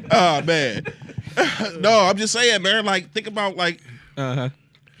 Oh man. No, I'm just saying, man. Like, think about like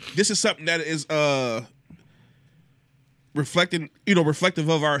this is something that is reflective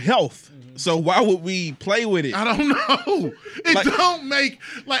of our health. So why would we play with it? I don't know. It don't make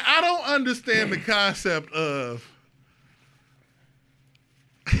I don't understand the concept of.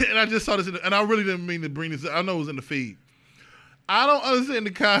 And I just saw this, and I really didn't mean to bring this. I know it was in the feed. I don't understand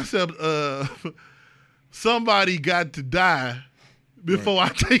the concept of somebody got to die before I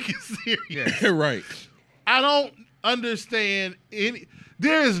take it serious. Yeah, right. I don't understand any.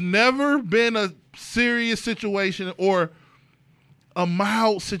 There has never been a serious situation or a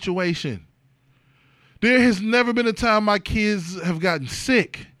mild situation. There has never been a time my kids have gotten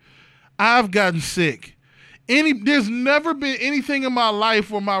sick. I've gotten sick. There's never been anything in my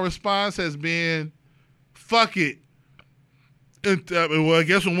life where my response has been, fuck it. And, well, I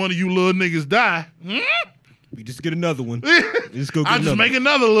guess when one of you little niggas die, We just get another one. I just make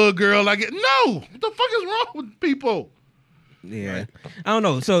another little girl like it. No, what the fuck is wrong with people? Yeah, I don't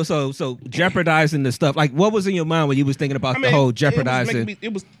know. So jeopardizing the stuff. Like, what was in your mind when you was thinking about the whole jeopardizing?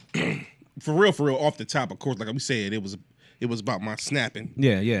 It was for real, off the top. Of course, like we said, it was about my snapping.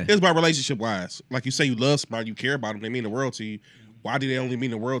 Yeah. It was about relationship wise. Like you say, you love somebody, you care about them, they mean the world to you. Why do they only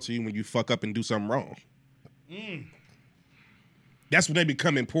mean the world to you when you fuck up and do something wrong? That's when they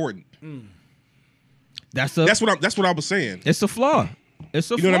become important. That's what I was saying. It's a flaw. It's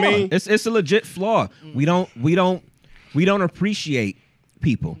a You know flaw. what I mean? It's a legit flaw. We don't appreciate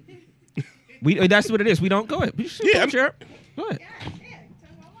people. That's what it is. We don't go ahead. Go ahead.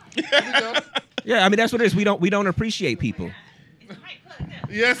 Yeah, I mean that's what it is. We don't appreciate people.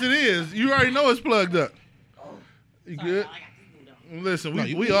 Yes, it is. You already know it's plugged up. You good? Listen,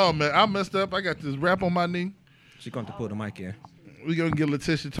 we all I messed up. I got this wrap on my knee. She's going to pull the mic in. We gonna get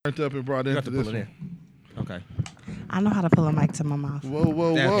Letitia turned up and brought You in have for to this pull it one. in. Okay. I know how to pull a mic to my mouth.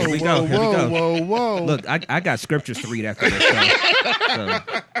 Whoa, Here we go. whoa. Look, I got scriptures to read after this. So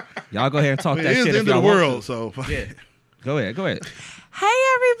y'all go ahead and talk It that is shit the if end of y'all the want world, to. so Yeah. Go ahead. Hey,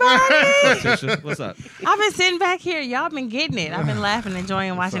 everybody. Tisha, what's up? I've been sitting back here. Y'all been getting it. I've been laughing,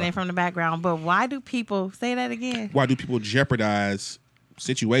 enjoying watching it from the background. But why do people say that again? Why do people jeopardize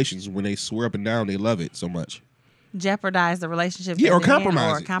situations when they swear up and down they love it so much? Jeopardize the relationship. Yeah, or that they're in,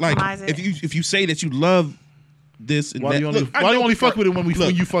 compromise or it. compromise Like it. if you say that you love this and Why that, do you only, look, I why do you know only people fuck with it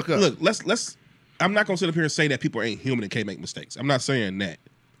when you fuck up? Look, let's. I'm not gonna sit up here and say that people ain't human and can't make mistakes. I'm not saying that.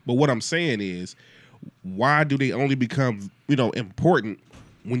 But what I'm saying is, why do they only become important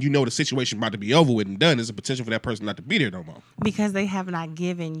when you know the situation about to be over with and done? There's a potential for that person not to be there no more. Because they have not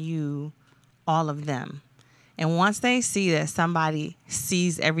given you all of them. And once they see that somebody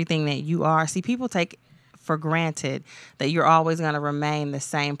sees everything that you are, people take for granted that you're always going to remain the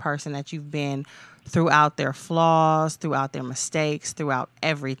same person that you've been throughout their flaws, throughout their mistakes, throughout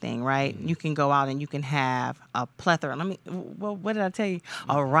everything, right? You can go out and you can have a plethora. What did I tell you?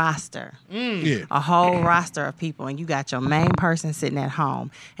 A roster. Yeah. A whole roster of people, and you got your main person sitting at home,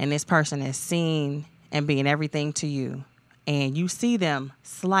 and this person is seen and being everything to you, and you see them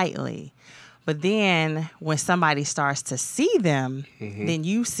slightly. But then when somebody starts to see them, then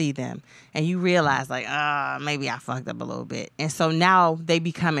you see them and you realize maybe I fucked up a little bit. And so now they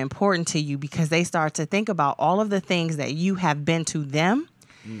become important to you because they start to think about all of the things that you have been to them,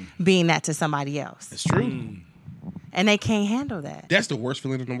 being that to somebody else. It's true. And they can't handle that. That's the worst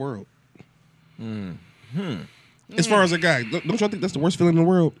feeling in the world. As far as a guy, don't you think that's the worst feeling in the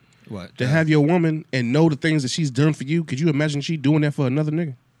world? What? To have your woman and know the things that she's done for you. Could you imagine she doing that for another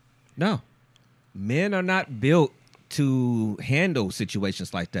nigga? No. Men are not built to handle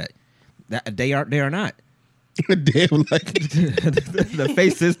situations like that. They are not. Damn, like The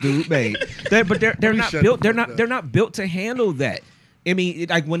face this dude made. They're not shut built. the They're fuck not built to handle that. I mean,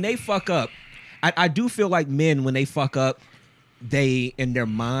 like when they fuck up, I do feel like men when they fuck up, they in their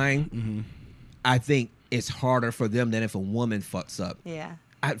mind, I think it's harder for them than if a woman fucks up. Yeah.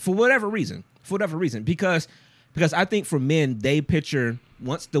 For whatever reason, because I think for men, they picture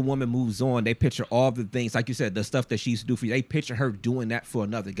once the woman moves on, they picture all the things, like you said, the stuff that she used to do for you. They picture her doing that for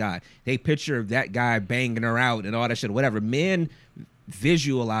another guy. They picture that guy banging her out and all that shit, whatever. Men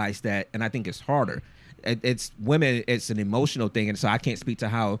visualize that, and I think it's harder. It's women. It's an emotional thing, and so I can't speak to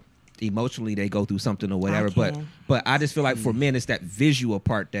how emotionally they go through something or whatever. But I just feel like for men, it's that visual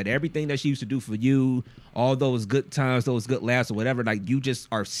part that everything that she used to do for you, all those good times, those good laughs or whatever, like you just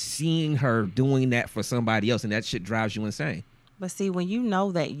are seeing her doing that for somebody else, and that shit drives you insane. But see, when you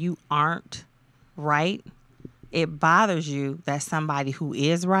know that you aren't right, it bothers you that somebody who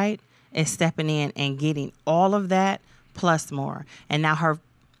is right is stepping in and getting all of that plus more. And now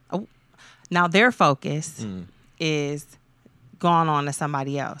their focus is gone on to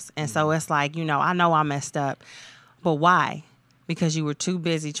somebody else. And so it's like, I know I messed up, but why? because you were too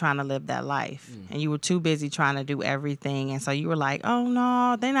busy trying to live that life and you were too busy trying to do everything. And so you were like, oh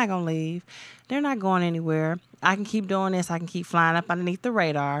no, they're not going to leave. They're not going anywhere. I can keep doing this. I can keep flying up underneath the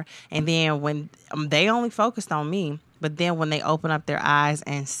radar. And then when they only focused on me, but then when they open up their eyes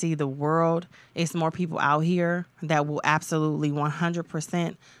and see the world, it's more people out here that will absolutely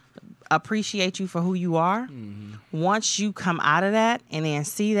 100% appreciate you for who you are. Once you come out of that and then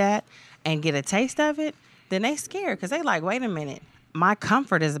see that and get a taste of it, then they scared because they like, wait a minute, my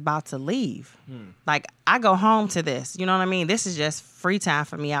comfort is about to leave. Like, I go home to this. You know what I mean? This is just free time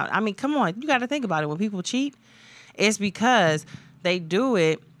for me out. I mean, come on. You got to think about it. When people cheat, it's because they do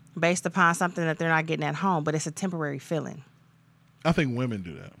it based upon something that they're not getting at home, but it's a temporary feeling. I think women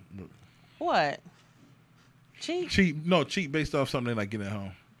do that. What? Cheat? Cheat based off something they're not getting at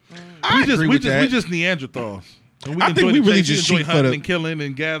home. I agree with that. We just Neanderthals. And I think we really just enjoy cheat for hunting the- and killing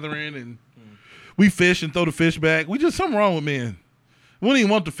and gathering, and we fish and throw the fish back. We just something wrong with men. We don't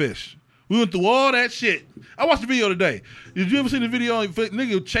even want the fish. We went through all that shit. I watched the video today. Did you ever see the video?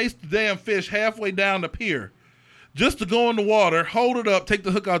 Nigga chased the damn fish halfway down the pier just to go in the water, hold it up, take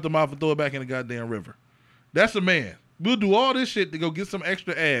the hook out the mouth, and throw it back in the goddamn river. That's a man. We'll do all this shit to go get some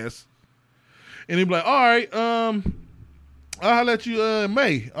extra ass, and he'll be like, all right, I'll let you in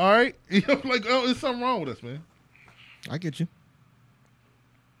May. All right? You know, like, oh, there's something wrong with us, man. I get you.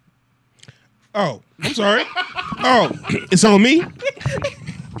 Oh, I'm sorry. Oh, it's on me.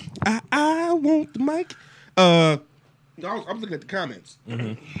 I want the mic. I'm looking at the comments.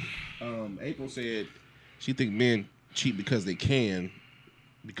 April said she think men cheat because they can,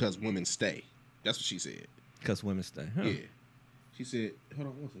 because women stay. That's what she said. Because women stay. Huh. Yeah. She said, hold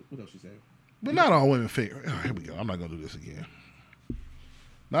on, what else she said? But not all women figure. Oh, here we go. I'm not going to do this again.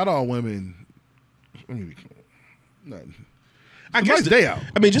 Not all women. Nothing. I guess nice day out.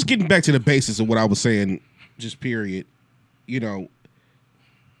 I mean, just getting back to the basis of what I was saying, just period. You know,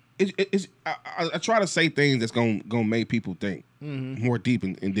 I try to say things that's gonna make people think more deep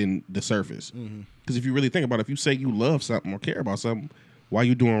and than the surface. Because if you really think about it, if you say you love something or care about something, why are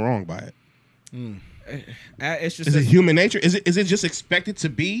you doing wrong by it? It's just Is it human nature? Is it just expected to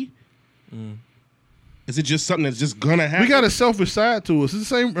be? Is it just something that's just gonna happen? We got a selfish side to us. It's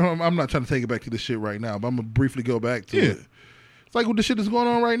the same. I'm not trying to take it back to this shit right now, but I'm going to briefly go back to it. It's like what the shit is going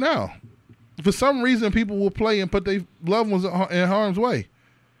on right now. For some reason, people will play and put their loved ones in harm's way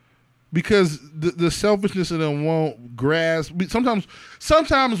because the selfishness of them won't grasp.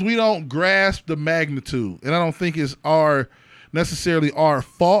 Sometimes we don't grasp the magnitude, and I don't think it's necessarily our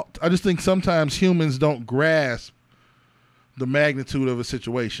fault. I just think sometimes humans don't grasp the magnitude of a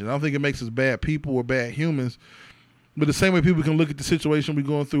situation. I don't think it makes us bad people or bad humans. But the same way people can look at the situation we're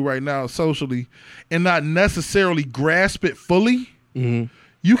going through right now socially and not necessarily grasp it fully,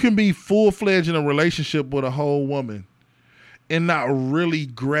 you can be full-fledged in a relationship with a whole woman and not really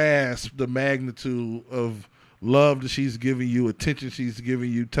grasp the magnitude of love that she's giving you, attention she's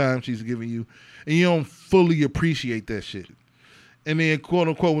giving you, time she's giving you, and you don't fully appreciate that shit. And then,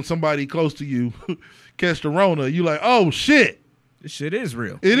 quote-unquote, when somebody close to you catch the Rona, you like, oh, shit. This shit is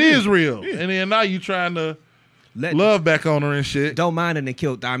real. It is real. Yeah. And then now you trying to love back on her and shit. Don't mind it and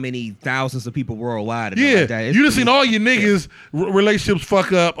killed how many thousands of people worldwide. And Yeah, like that. you done seen all your niggas relationships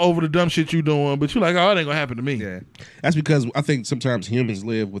fuck up over the dumb shit you doing, but you like, oh, it ain't gonna happen to me. Yeah, That's because I think sometimes humans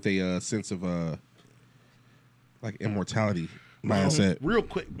live with a sense of like immortality mindset. Real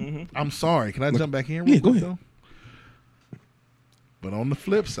quick, I'm sorry. Can I jump back in? Yeah, Real go quick, ahead. Though? But on the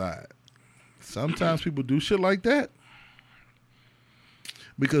flip side, sometimes people do shit like that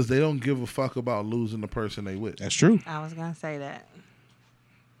because they don't give a fuck about losing the person they with. That's true. I was going to say that.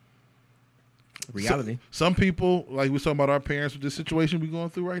 reality. Some people, like we're talking about our parents with this situation we're going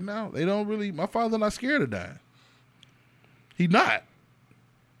through right now, they don't really, my father not scared of dying. He not.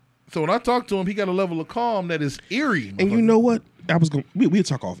 So when I talk to him, he got a level of calm that is eerie. And you know what? I was going. We'll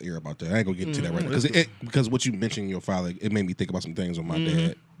talk off air about that. I ain't gonna get into that right now because what you mentioned your father, it made me think about some things on my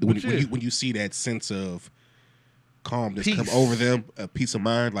dad. When you see that sense of calmness come over them, a peace of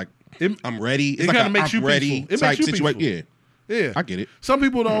mind, like I'm ready. It's it like kind of makes you ready peaceful. It type makes you situation. peaceful. Yeah, I get it. Some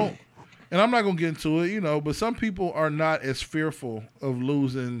people don't, and I'm not gonna get into it, but some people are not as fearful of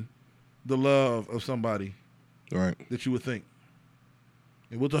losing the love of somebody, Right. that you would think.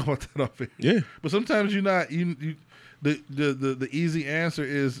 And we'll talk about that off here. Yeah. But sometimes you're not. The easy answer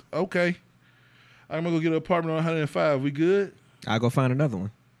is okay. I'm gonna go get an apartment on 105. We good? I'll go find another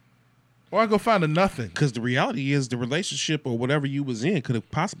one. Or I go find a nothing. Because the reality is the relationship or whatever you was in could have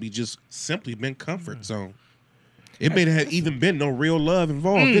possibly just simply been comfort zone. It may have even been no real love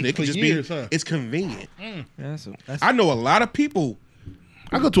involved. It could just years, be. huh? It's convenient. That's I know a lot of people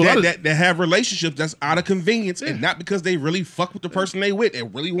I go to a lot of that have relationships that's out of convenience and not because they really fuck with the person they with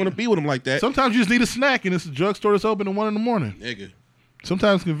and really want to be with them like that. Sometimes you just need a snack and it's a drugstore that's open at 1 a.m. Nigga.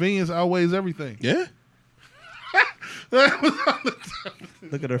 Sometimes convenience outweighs everything. Yeah.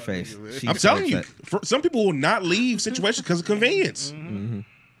 Look at her face. She's I'm telling you, some people will not leave situations because of convenience.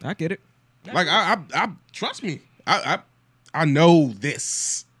 I get it. Like I trust me. I know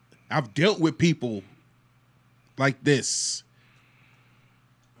this. I've dealt with people like this.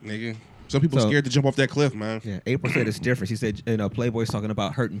 Nigga. Some people scared to jump off that cliff, man. Yeah, April said it's different. She said, Playboy's talking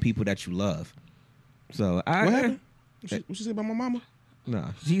about hurting people that you love. So What happened? What she say about my mama? No,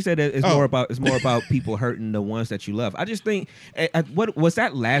 she said that it's more about people hurting the ones that you love. I just think, what was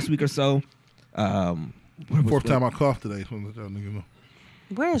that last week or so? Fourth time I coughed today.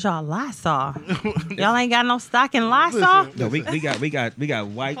 Where's y'all Lysol? Y'all ain't got no stock in Lysol? No, we got wipes.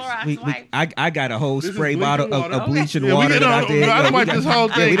 Clorox wipes. I got a whole This is spray bottle bleaching of water. bleaching Yeah, water that I did. I we wipe got- this whole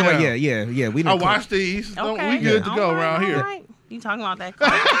yeah, thing we don't- down. yeah. We I done washed these. Okay. We good to go All right, around all here. right. You talking about that?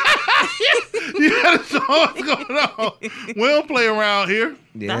 You gotta show what's going on. We don't play around here.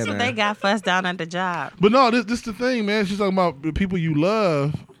 Yeah, That's what man. they got for us down at the job. But no, this the thing, man. She's talking about the people you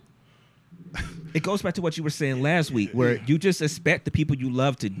love. It goes back to what you were saying last week, where you just expect the people you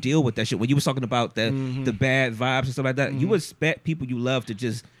love to deal with that shit. When you were talking about the bad vibes and stuff like that, you expect people you love to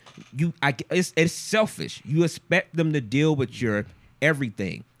just it's selfish. You expect them to deal with your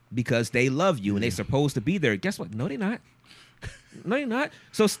everything because they love you and they're supposed to be there. Guess what? No, they're not. No, you're not.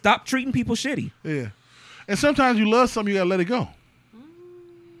 So stop treating people shitty. Yeah. And sometimes you love something, you gotta let it go.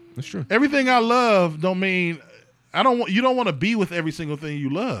 That's true. Everything I love don't mean you don't want to be with every single thing you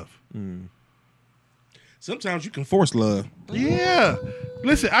love. Sometimes you can force love. Yeah.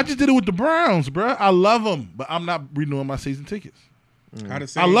 Listen, I just did it with the Browns, bro. I love them, but I'm not renewing my season tickets. How the I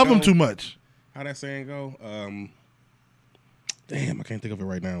saying love them go? too much. How that saying go? Damn, I can't think of it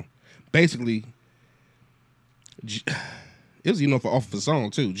right now. Basically, it was off of a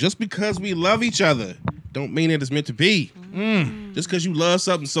song too. Just because we love each other, don't mean that it's meant to be. Just because you love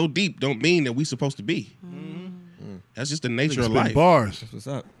something so deep, don't mean that we supposed to be. That's just the nature of Spit life. bars. What's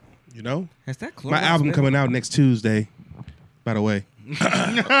up? You know, Has that closed? my album coming out next Tuesday. By the way,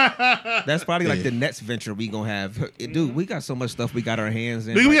 That's probably like Yeah. the next venture we gonna have. Dude, we got so much stuff we got our hands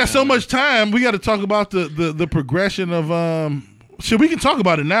in. Nigga, we right got so now. much time. We got to talk about the progression of shit. We can talk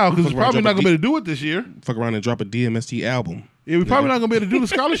about it now because Fuck we're around, probably not drop a gonna be able to do it this year. fuck around and drop a DMST album. Yeah, we're probably not gonna be able to do the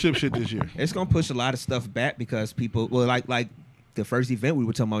scholarship shit this year. It's gonna push a lot of stuff back because people, well, like the first event we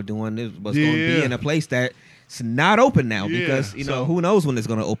were talking about doing this was gonna Yeah. be in a place that's not open now Yeah, because so- who knows when it's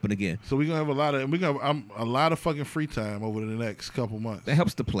gonna open again. So we're gonna have a lot of fucking free time over the next couple months. That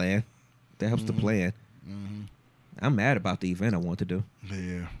helps the plan. That helps the plan. I'm mad about the event I want to do.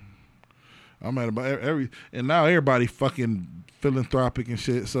 Yeah, I'm mad about and now everybody fucking philanthropic and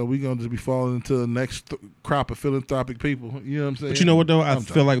shit. So we gonna just be falling into the next crop of philanthropic people. You know what I'm saying? But you know what though? I I'm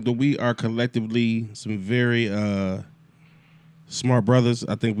feel like that we are collectively some very smart brothers.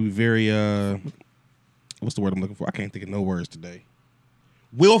 I think we very what's the word I'm looking for? I can't think of no words today.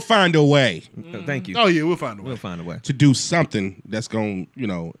 We'll find a way Thank you. Oh yeah, we'll find a way. We'll find a way. to do something that's going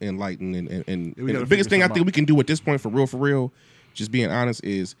to enlighten and Yeah, we and gotta the biggest figure thing I something think out. we can do at this point for real, just being honest,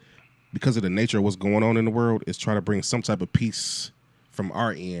 is because of the nature of what's going on in the world, is try to bring some type of peace from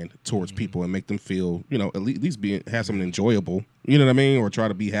our end towards people and make them feel, at least have something enjoyable. You know what I mean? Or try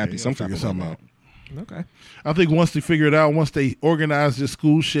to be happy. Yeah, Some type figure of something out. Okay. I think once they figure it out, once they organize this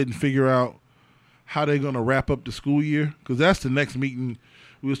school shit and figure out how they're gonna wrap up the school year, because that's the next meeting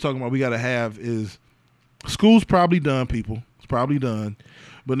we was talking about. We got to have is school's probably done, people. It's probably done,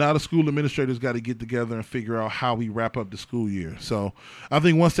 but now the school administrators got to get together and figure out how we wrap up the school year. So I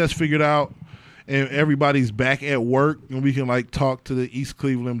think once that's figured out and everybody's back at work and we can talk to the East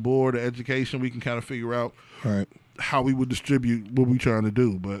Cleveland Board of Education, we can kind of figure out All right. how we would distribute what we're trying to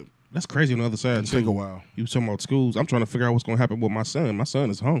do. But That's crazy on the other side. it'll take too. a while. You was talking about schools. I'm trying to figure out what's going to happen with my son. My son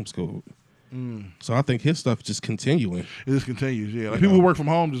is homeschooled. So I think his stuff just continuing. It just continues, yeah. People who work from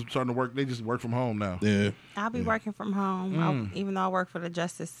home just starting to work. They just work from home now. Yeah. I'll be working from home, even though I work for the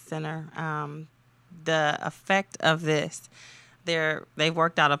Justice Center. The effect of this, they've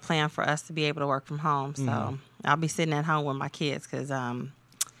worked out a plan for us to be able to work from home. So I'll be sitting at home with my kids because them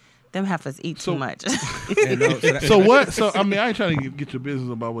heifers eat too much. So what? So I mean, I ain't trying to get your business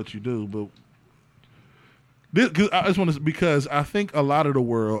about what you do, but I just want to, because I think a lot of the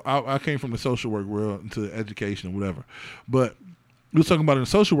world. I came from the social work world into education or whatever, but we was talking about in the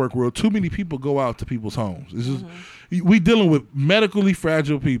social work world. Too many people go out to people's homes. This is we dealing with medically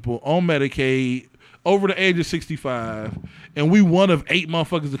fragile people on Medicaid over the age of 65, and we one of 8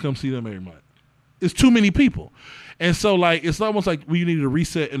 motherfuckers to come see them every month. It's too many people. And so, like, it's almost like we need a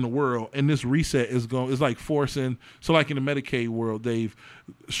reset in the world, and this reset is like forcing. So, like in the Medicaid world, they've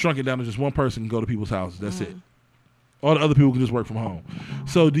shrunk it down to just one person can go to people's houses. That's it. All the other people can just work from home.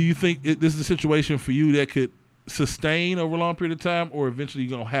 So, do you think this is a situation for you that could sustain over a long period of time, or eventually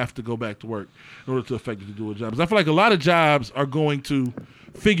you're gonna have to go back to work in order to effectively do a job? Because I feel like a lot of jobs are going to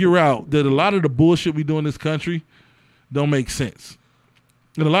figure out that a lot of the bullshit we do in this country don't make sense.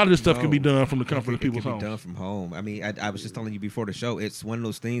 And a lot of this stuff can be done from the comfort of people's homes. It can be done from home. I mean, I was just telling you before the show, it's one of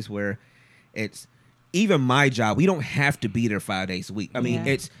those things where it's even my job. We don't have to be there 5 days a week. I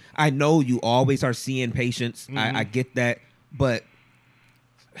mean, I know you always are seeing patients. I get that. But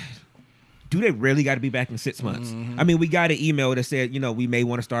do they really got to be back in 6 months? I mean, we got an email that said, we may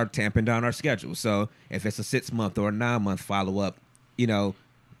want to start tamping down our schedule. So if it's a 6 month or a 9 month follow up,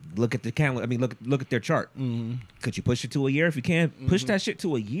 look at the calendar. I mean, look at their chart. Could you push it to a year? If you can, push that shit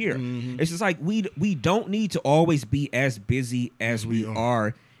to a year. It's just like we don't need to always be as busy as we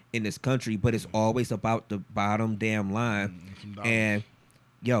are in this country, but it's always about the bottom damn line. And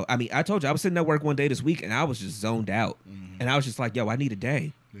I mean, I told you I was sitting at work one day this week and I was just zoned out, and I was just like, I need a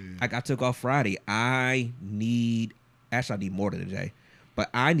day. Like I took off Friday. I need more than a day,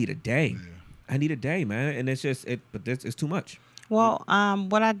 but I need a day. I need a day, man, and it's just but it's too much. Well, I'm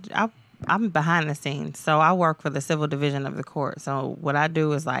behind the scenes, so I work for the civil division of the court. So what I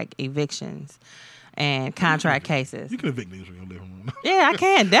do is like evictions and contract cases. You can evict niggas from your living room. Yeah, I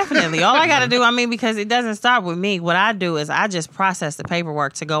can, definitely. All I got to do, because it doesn't start with me. What I do is I just process the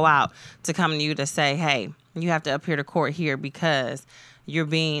paperwork to go out to come to you to say, hey, you have to appear to court here because you're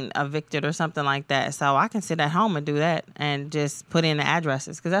being evicted or something like that. So I can sit at home and do that and just put in the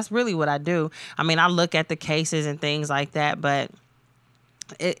addresses, because that's really what I do. I mean, I look at the cases and things like that, but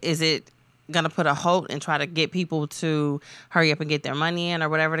is it going to put a halt and try to get people to hurry up and get their money in or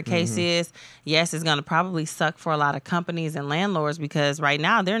whatever the case is? Yes, it's going to probably suck for a lot of companies and landlords, because right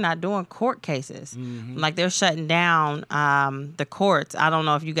now they're not doing court cases. Like they're shutting down the courts. I don't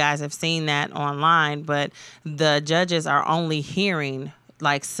know if you guys have seen that online, but the judges are only hearing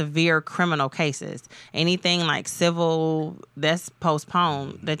like severe criminal cases. Anything like civil, that's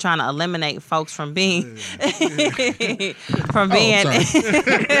postponed. They're trying to eliminate folks from being from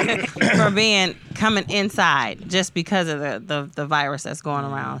being coming inside just because of the virus that's going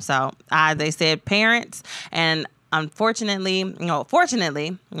around. So they said parents, and unfortunately,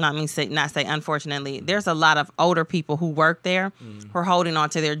 fortunately, not say unfortunately, there's a lot of older people who work there who are holding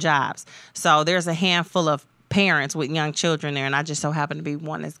on to their jobs. So there's a handful of parents with young children there, and I just so happen to be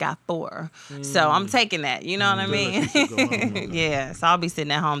one that's got 4. So I'm taking that, you know what I mean? Yeah, so I'll be sitting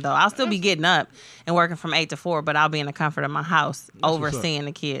at home though. I'll still be getting up and working from 8 to 4, but I'll be in the comfort of my house overseeing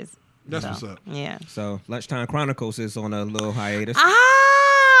the kids. That's what's up. Yeah. So Lunchtime Chronicles is on a little hiatus.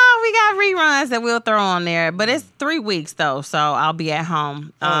 We got reruns that we'll throw on there, but it's 3 weeks though, so I'll be at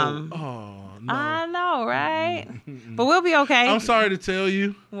home. No. I know, right? But we'll be okay. I'm sorry to tell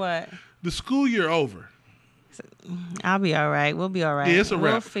you. What? The school year over. I'll be all right. We'll be all right. Yeah, it's a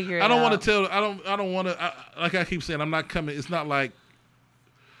wrap. We'll figure it out. I don't want to tell. I don't want to. Like I keep saying, I'm not coming. It's not like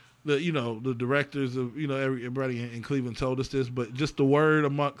the directors of everybody in Cleveland told us this, but just the word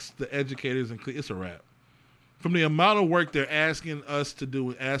amongst the educators in Cleveland, it's a wrap. From the amount of work they're asking us to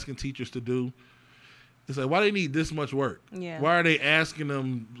do and asking teachers to do, it's like, why do they need this much work? Yeah. Why are they asking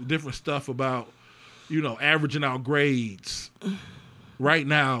them different stuff about averaging out grades right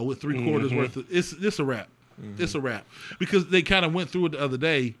now with 3 quarters worth of it's a wrap. It's a wrap, because they kind of went through it the other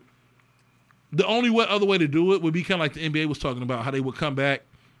day. The only other way to do it would be kind of like the NBA was talking about, how they would come back,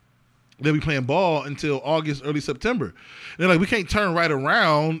 they'll be playing ball until August, early September. And they're like, we can't turn right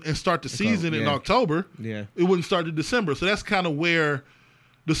around and start the season in October. Yeah, it wouldn't start in December. So that's kind of where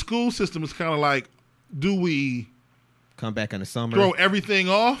the school system is kind of like, do we come back in the summer, throw everything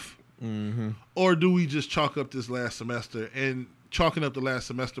off, or do we just chalk up this last semester? And chalking up the last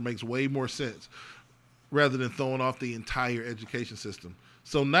semester makes way more sense, rather than throwing off the entire education system.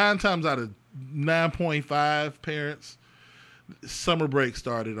 So 9 times out of 9.5 parents, summer break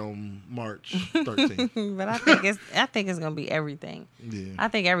started on March 13th. But I think it's going to be everything. Yeah. I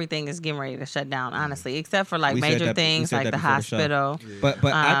think everything is getting ready to shut down, honestly, except for like major things like the hospital. But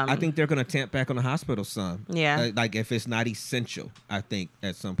I think they're going to tamp back on the hospital some. Yeah. Like if it's not essential, I think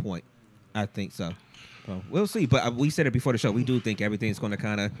at some point. I think so. Well, we'll see. But we said it before the show. We do think everything's going to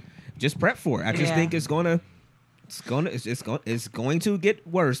kind of just prep for it. I just think it's going to get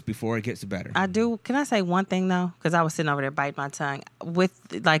worse before it gets better. I do. Can I say one thing though? Because I was sitting over there biting my tongue with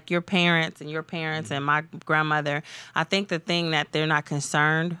like your parents and my grandmother. I think the thing that they're not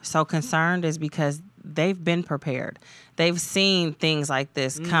so concerned is because they've been prepared. they've seen things like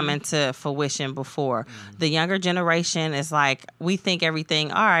this come into fruition before. The younger generation is like, we think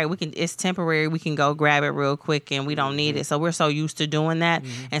everything, all right, it's temporary, we can go grab it real quick and we don't need it. So we're so used to doing that.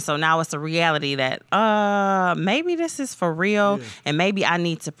 And so now it's a reality that maybe this is for real, and maybe I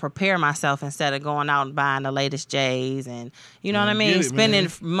need to prepare myself instead of going out and buying the latest J's and you know what I mean, spending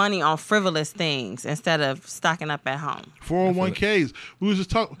money on frivolous things instead of stocking up at home. 401ks. We was just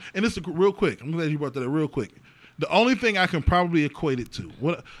talking, and this is real quick. I'm glad you brought that up real quick. The only thing I can probably equate it to,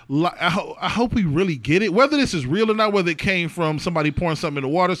 I hope we really get it, whether this is real or not, whether it came from somebody pouring something in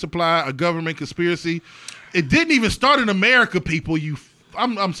the water supply, a government conspiracy. It didn't even start in America, people.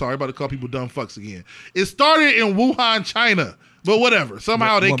 I'm sorry, about to call people dumb fucks again. It started in Wuhan, China. But whatever.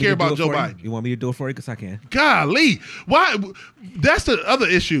 Somehow they care about Joe Biden. You want me to do it for you? Because I can. Golly. Why? That's the other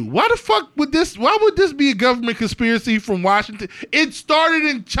issue. Why the fuck would this? Why would this be a government conspiracy from Washington? It started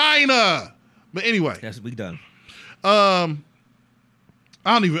in China. But anyway. Yes, we done. I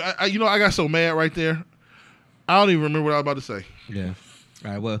don't even. I got so mad right there. I don't even remember what I was about to say. Yeah.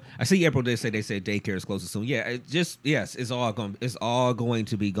 All right. Well, I see April did say they said daycare is closing soon. Yeah. It's all going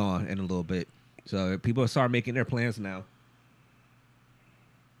to be gone in a little bit. So people start making their plans now.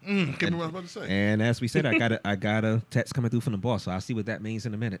 Can't remember what I was about to say. And as we said, I got a text coming through from the boss, so I'll see what that means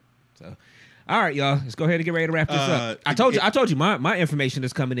in a minute. So, all right, y'all, let's go ahead and get ready to wrap this up. I told you, my information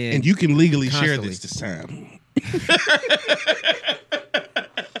is coming in, and you can legally constantly. share this time.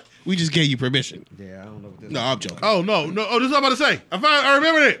 We just gave you permission. Yeah, I don't know what this. No, I'm joking. Oh no! Oh, this is what I'm about to say. I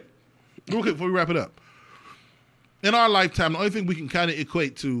remembered it. Real quick before we wrap it up. In our lifetime, the only thing we can kind of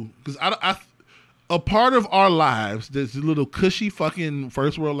equate to, because a part of our lives, this little cushy fucking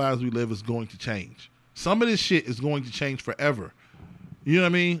first world lives we live, is going to change. Some of this shit is going to change forever. You know what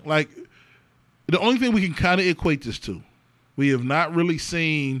I mean? Like, the only thing we can kind of equate this to, we have not really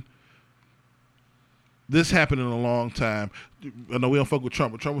seen this happen in a long time. I know we don't fuck with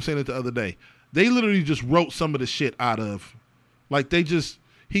Trump, but Trump was saying it the other day. They literally just wrote some of the shit out of, like, they just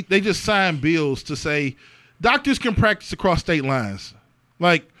signed bills to say doctors can practice across state lines.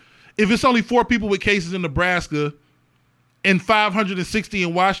 Like, if it's only 4 people with cases in Nebraska and 560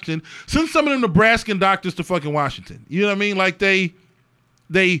 in Washington, send some of them Nebraskan doctors to fucking Washington. You know what I mean? Like they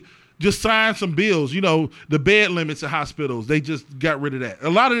just signed some bills, the bed limits at hospitals. They just got rid of that. A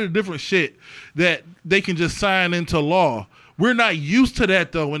lot of the different shit that they can just sign into law. We're not used to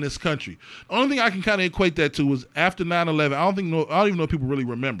that, though, in this country. The only thing I can kind of equate that to was after 9/11, I don't even know if people really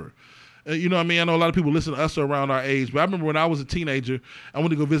remember. You know what I mean? I know a lot of people listen to us around our age, but I remember when I was a teenager, I went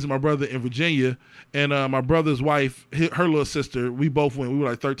to go visit my brother in Virginia, and my brother's wife, her little sister, we both went. We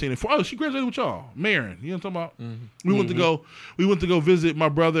were like 13 and 14. Oh, she graduated with y'all, Marin. You know what I'm talking about? Mm-hmm. We went to go visit my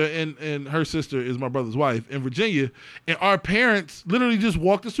brother, and her sister is my brother's wife in Virginia, and our parents literally just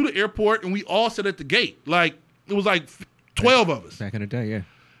walked us to the airport, and we all sat at the gate. Like, it was like 12 of us. Back in the day, yeah.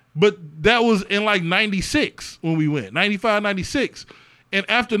 But that was in like 96 when we went, 95, 96. And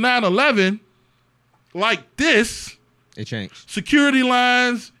after 9/11, like this, it changed. Security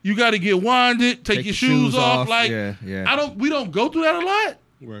lines, you got to get wanded, take your shoes off. Like, yeah. We don't go through that a lot.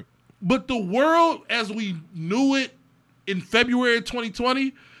 Right. But the world as we knew it in February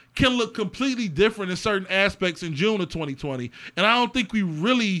 2020 can look completely different in certain aspects in June of 2020. And I don't think we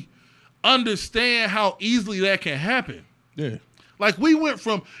really understand how easily that can happen. Yeah. Like, we went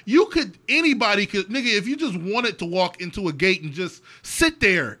from, anybody could, nigga, if you just wanted to walk into a gate and just sit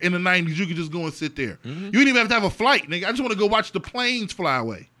there in the 90s, you could just go and sit there. Mm-hmm. You didn't even have to have a flight, nigga. I just want to go watch the planes fly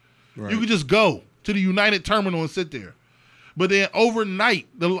away. Right. You could just go to the United Terminal and sit there. But then overnight,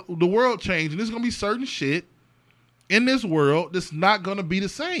 the world changed, and there's going to be certain shit in this world that's not going to be the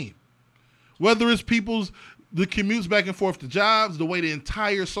same. Whether it's the commutes back and forth to jobs, the way the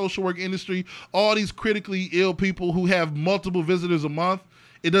entire social work industry, all these critically ill people who have multiple visitors a month,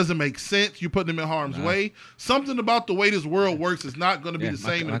 it doesn't make sense. You put them in harm's way. Something about the way this world works is not going to be the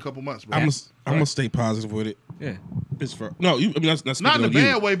same in a couple months, bro. I'm going to stay positive with it. Yeah. It's for, no, that's not in a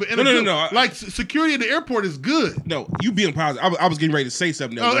bad way, but in no. Like, security at the airport is good. No, you being positive. I was getting ready to say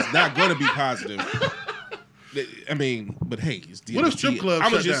something that was not going to be positive. I mean, but hey, it's DMT. What if strip clubs? I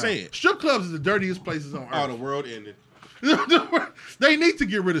was just saying, strip clubs is the dirtiest places on earth. Oh, the world ended. They need to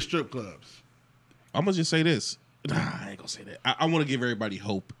get rid of strip clubs. I'm gonna just say this. Nah, I ain't gonna say that. I want to give everybody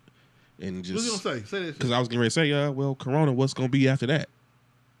hope and just. What's you gonna say? Say this. Because I was getting ready to say, well, Corona. What's gonna be after that?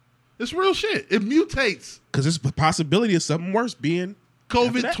 It's real shit. It mutates. Because there's a possibility of something worse being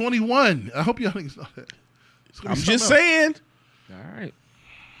COVID-21. I hope y'all niggas know that. I'm just saying. All right.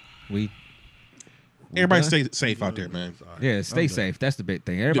 Everybody stay safe out there, man. Yeah, stay safe. That's the big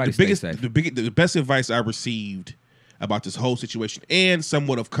thing. Everybody stay safe. The best advice I received about this whole situation. And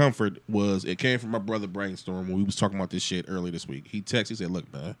somewhat of comfort was it came from my brother Brainstorm when we was talking about this shit earlier this week. He texted, he said,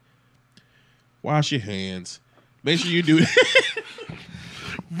 look, man, wash your hands. Make sure you do it.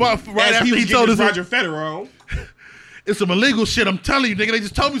 But right after he told us Roger Federer on. it's some illegal shit. I'm telling you, nigga. They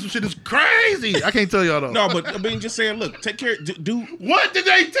just told me some shit. It's crazy. I can't tell y'all though. No, but I mean, just saying, look, take care. Do What did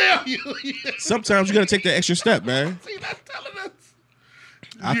they tell you? sometimes you got to take that extra step, man. See, not telling us.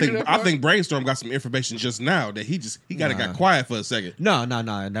 I think Brainstorm got some information just now that he got quiet for a second. No. Hey,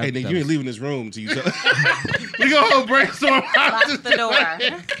 nigga, you ain't leaving this room till you tell. We gonna hold Brainstorm. Lock the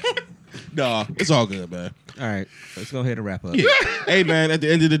door. No, it's all good, man. All right, let's go ahead and wrap up. Hey, man, at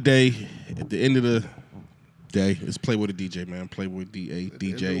the end of the day, it's Play with a DJ, man. Play with DA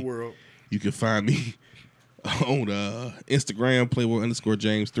DJ. World. You can find me on Instagram,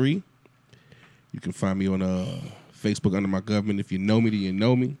 Playboy_James3. You can find me on Facebook under my government. If you know me, then you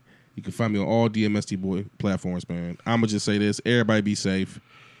know me. You can find me on all DMST Boy platforms, man. I'ma just say this: everybody be safe.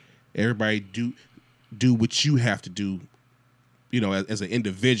 Everybody do what you have to do. You know, as an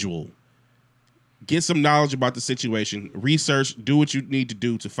individual. Get some knowledge about the situation. Research. Do what you need to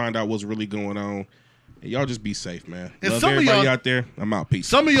do to find out what's really going on. And y'all just be safe, man. And Love some of everybody y'all- out there. I'm out. Peace.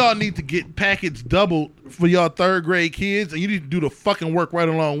 Some of y'all need to get packets doubled for y'all third grade kids, and you need to do the fucking work right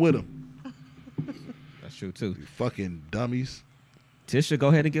along with them. That's true too. You fucking dummies. Tisha, go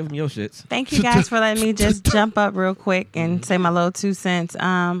ahead and give them your shits. Thank you guys for letting me just jump up real quick and say my little 2 cents.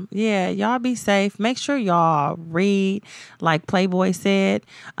 Yeah, y'all be safe. Make sure y'all read, like Playboy said,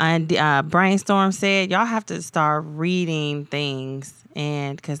 and Brainstorm said. Y'all have to start reading things,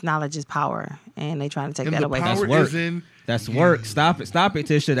 and because knowledge is power, and they trying to take And that the away. power That's work. is in. That's work. Stop it,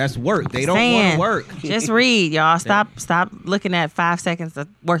 Tisha. That's work. They don't want to work. Just read, y'all. Stop looking at 5 seconds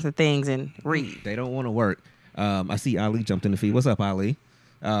worth of things and read. They don't want to work. I see Ali jumped in the feed. What's up, Ali?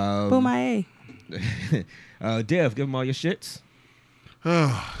 Boom, my A. Dev, give them all your shits.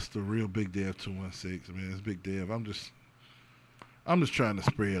 Oh, it's the real Big Dev 216. Man, it's Big Dev. I'm just trying to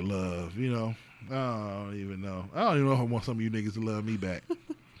spread love. You know, I don't even know if I want some of you niggas to love me back.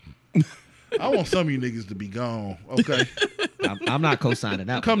 I want some of you niggas to be gone. Okay, I'm not co-signing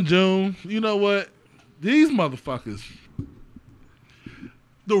that. come June. You know what? These motherfuckers.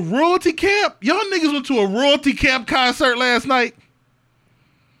 The royalty camp. Y'all niggas went to a royalty camp concert last night.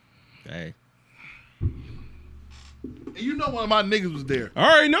 Hey, And you know one of my niggas was there.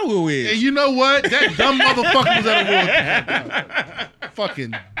 I already know who it And is. you know what? That dumb motherfucker was at a royalty camp.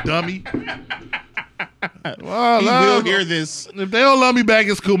 Fucking dummy. Well, He will hear this. If they don't love me back,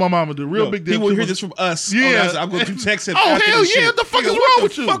 it's cool. My mama do. Real big deal. He will hear this from us. Yeah. I'm going to text him. Oh, after hell this yeah. shit. What the fuck is Nigga, wrong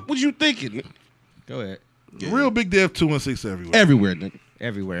with the you? fuck was you thinking? go ahead. Real Big Dev 216 everywhere. Everywhere, nigga.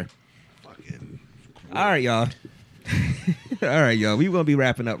 Everywhere. Fucking. All right, y'all. All right, y'all. We will be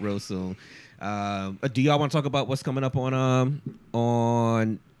wrapping up real soon. Do y'all want to talk about what's coming up on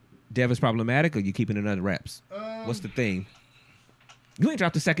Dev is Problematic, or you keeping it under wraps? What's the thing? You ain't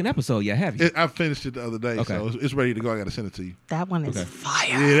dropped the second episode yet, have you? I finished it the other day, Okay. so it's ready to go. I got to send it to you. That one is Okay. fire.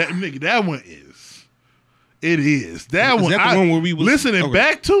 Yeah, that one is. It is. That Is one. that the one where we was- listening okay.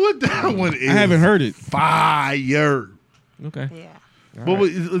 back to it, that one is. I haven't heard it. Fire. Okay. Yeah. But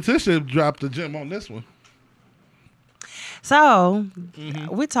Letitia dropped the gem on this one. So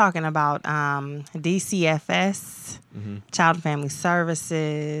we're talking about DCFS, Child and Family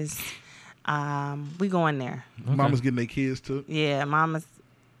Services. We going there. Mama's getting their kids took. Yeah, mamas,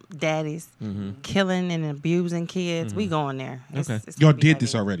 daddies, killing and abusing kids. We going there. Okay. It's Y'all gonna be did heavy.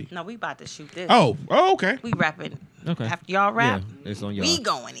 this already? No, we about to shoot this. Oh, okay. We rapping. Okay. After y'all rap, Yeah, it's on y'all. we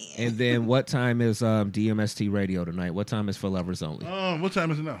going in. And then what time is DMST Radio tonight? What time is For Lovers Only? What time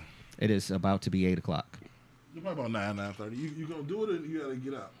is it now? It is about to be 8 o'clock. It's probably about 9:30. You gonna do it or you gotta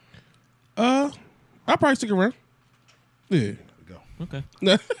get out? I'll probably stick around. Yeah. Go. Okay.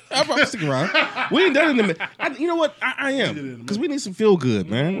 I'll probably stick around. We ain't done it in a minute. You know what? I am. Because we need some feel good,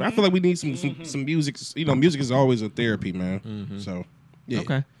 man. I feel like we need some music. You know, music is always a therapy, man. So, yeah.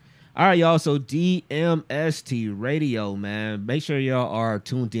 Okay. All right, y'all. So DMST Radio, man. Make sure y'all are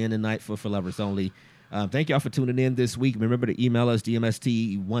tuned in tonight for Lovers Only. Thank y'all for tuning in this week. Remember to email us,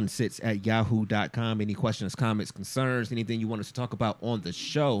 dmst16@yahoo.com. Any questions, comments, concerns, anything you want us to talk about on the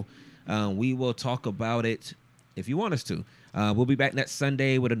show. We will talk about it if you want us to. We'll be back next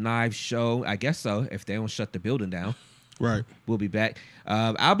Sunday with a live show. I guess so, if they don't shut the building down. Right. We'll be back.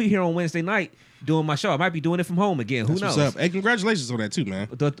 I'll be here on Wednesday night doing my show. I might be doing it from home again. Who That's knows? what's up. Hey, congratulations on that, too, man.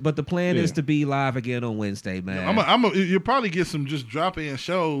 But the plan is Yeah. to be live again on Wednesday, man. You'll probably get some just drop in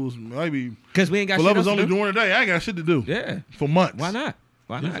shows, maybe. Because we ain't got For shit lovers else to only do. during the day. I ain't got shit to do. Yeah. For months. Why not?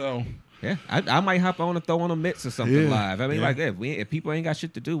 Why not? So Yeah, I might hop on and throw on a mix or something Yeah. live. I mean, Yeah. like, if people ain't got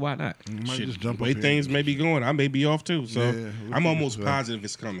shit to do, why not? You might Shit, just jump the way up here. things may be going, I may be off too. So Yeah, we'll I'm figure almost this out. positive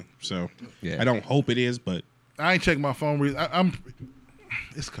it's coming. So Yeah. I don't hope it is, but I ain't checking my phone. I'm.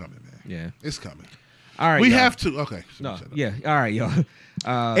 It's coming, man. Yeah. It's coming. All right, We y'all. have to. Okay. No, Shut up. yeah. All right,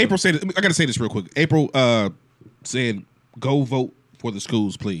 y'all. April said, I got to say this real quick. April said, go vote for the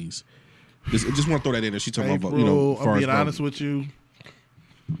schools, please. Just want to throw that in there. She talking April, about, I'm far being as honest with you.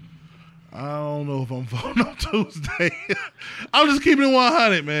 I don't know if I'm voting on Tuesday. I'm just keeping it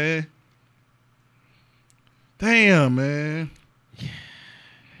 100, man. Damn, man.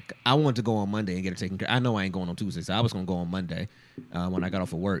 I wanted to go on Monday and get it taken care. I know I ain't going on Tuesday, so I was gonna go on Monday when I got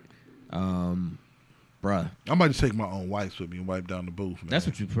off of work. Bruh, I might just take my own wipes with me and wipe down the booth, man. that's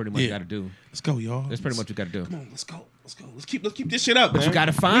what you pretty much Yeah. got to do. Let's go, y'all. That's pretty much what you got to do. Come on, let's go. Let's keep this shit up, But man. you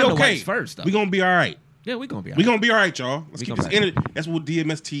gotta find We the okay. wipes first, though. We gonna be all right. Yeah, we gonna be. All We right. gonna be all right, y'all. Let's We keep gonna this be energy. That's what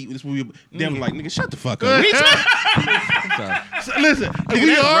DMST. That's what we. Devin like, nigga, shut the fuck up. So, Listen, we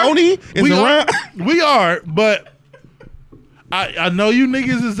that are. Roni is we around. Are, we are, but I know you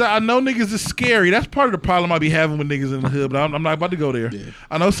niggas is. I know niggas is scary. That's part of the problem I be having with niggas in the hood. But I'm not about to go there. Yeah.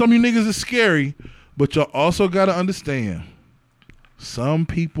 I know some of you niggas is scary, but y'all also gotta understand, some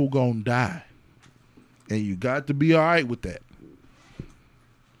people gonna die, and you got to be all right with that.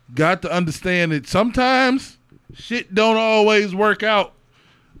 Got to understand that sometimes shit don't always work out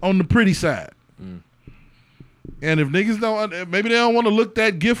on the pretty side. And if niggas don't, maybe they don't want to look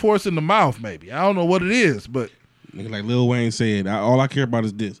that gift horse in the mouth. Maybe I don't know what it is, but Nigga, like Lil Wayne said, all I care about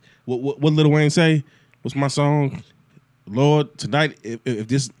is this. What Lil Wayne say? What's my song? Lord, tonight, if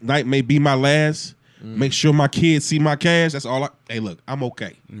this night may be my last, make sure my kids see my cash. That's all. Hey, look, I'm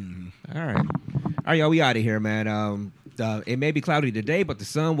okay. all right, y'all. We out of here, man. It may be cloudy today, but the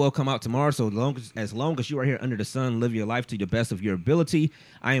sun will come out tomorrow. So as long as you are here under the sun, live your life to the best of your ability.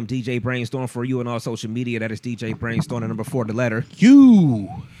 I am DJ Brainstorm for you on all social media. That is DJ Brainstorm, the number 4, the letter. You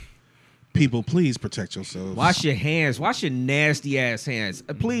people, please protect yourselves. Wash your hands. Wash your nasty ass hands,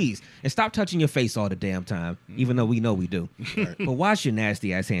 please, and stop touching your face all the damn time. Even though we know we do, but wash your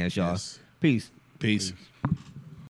nasty ass hands, y'all. Yes. Peace. Peace.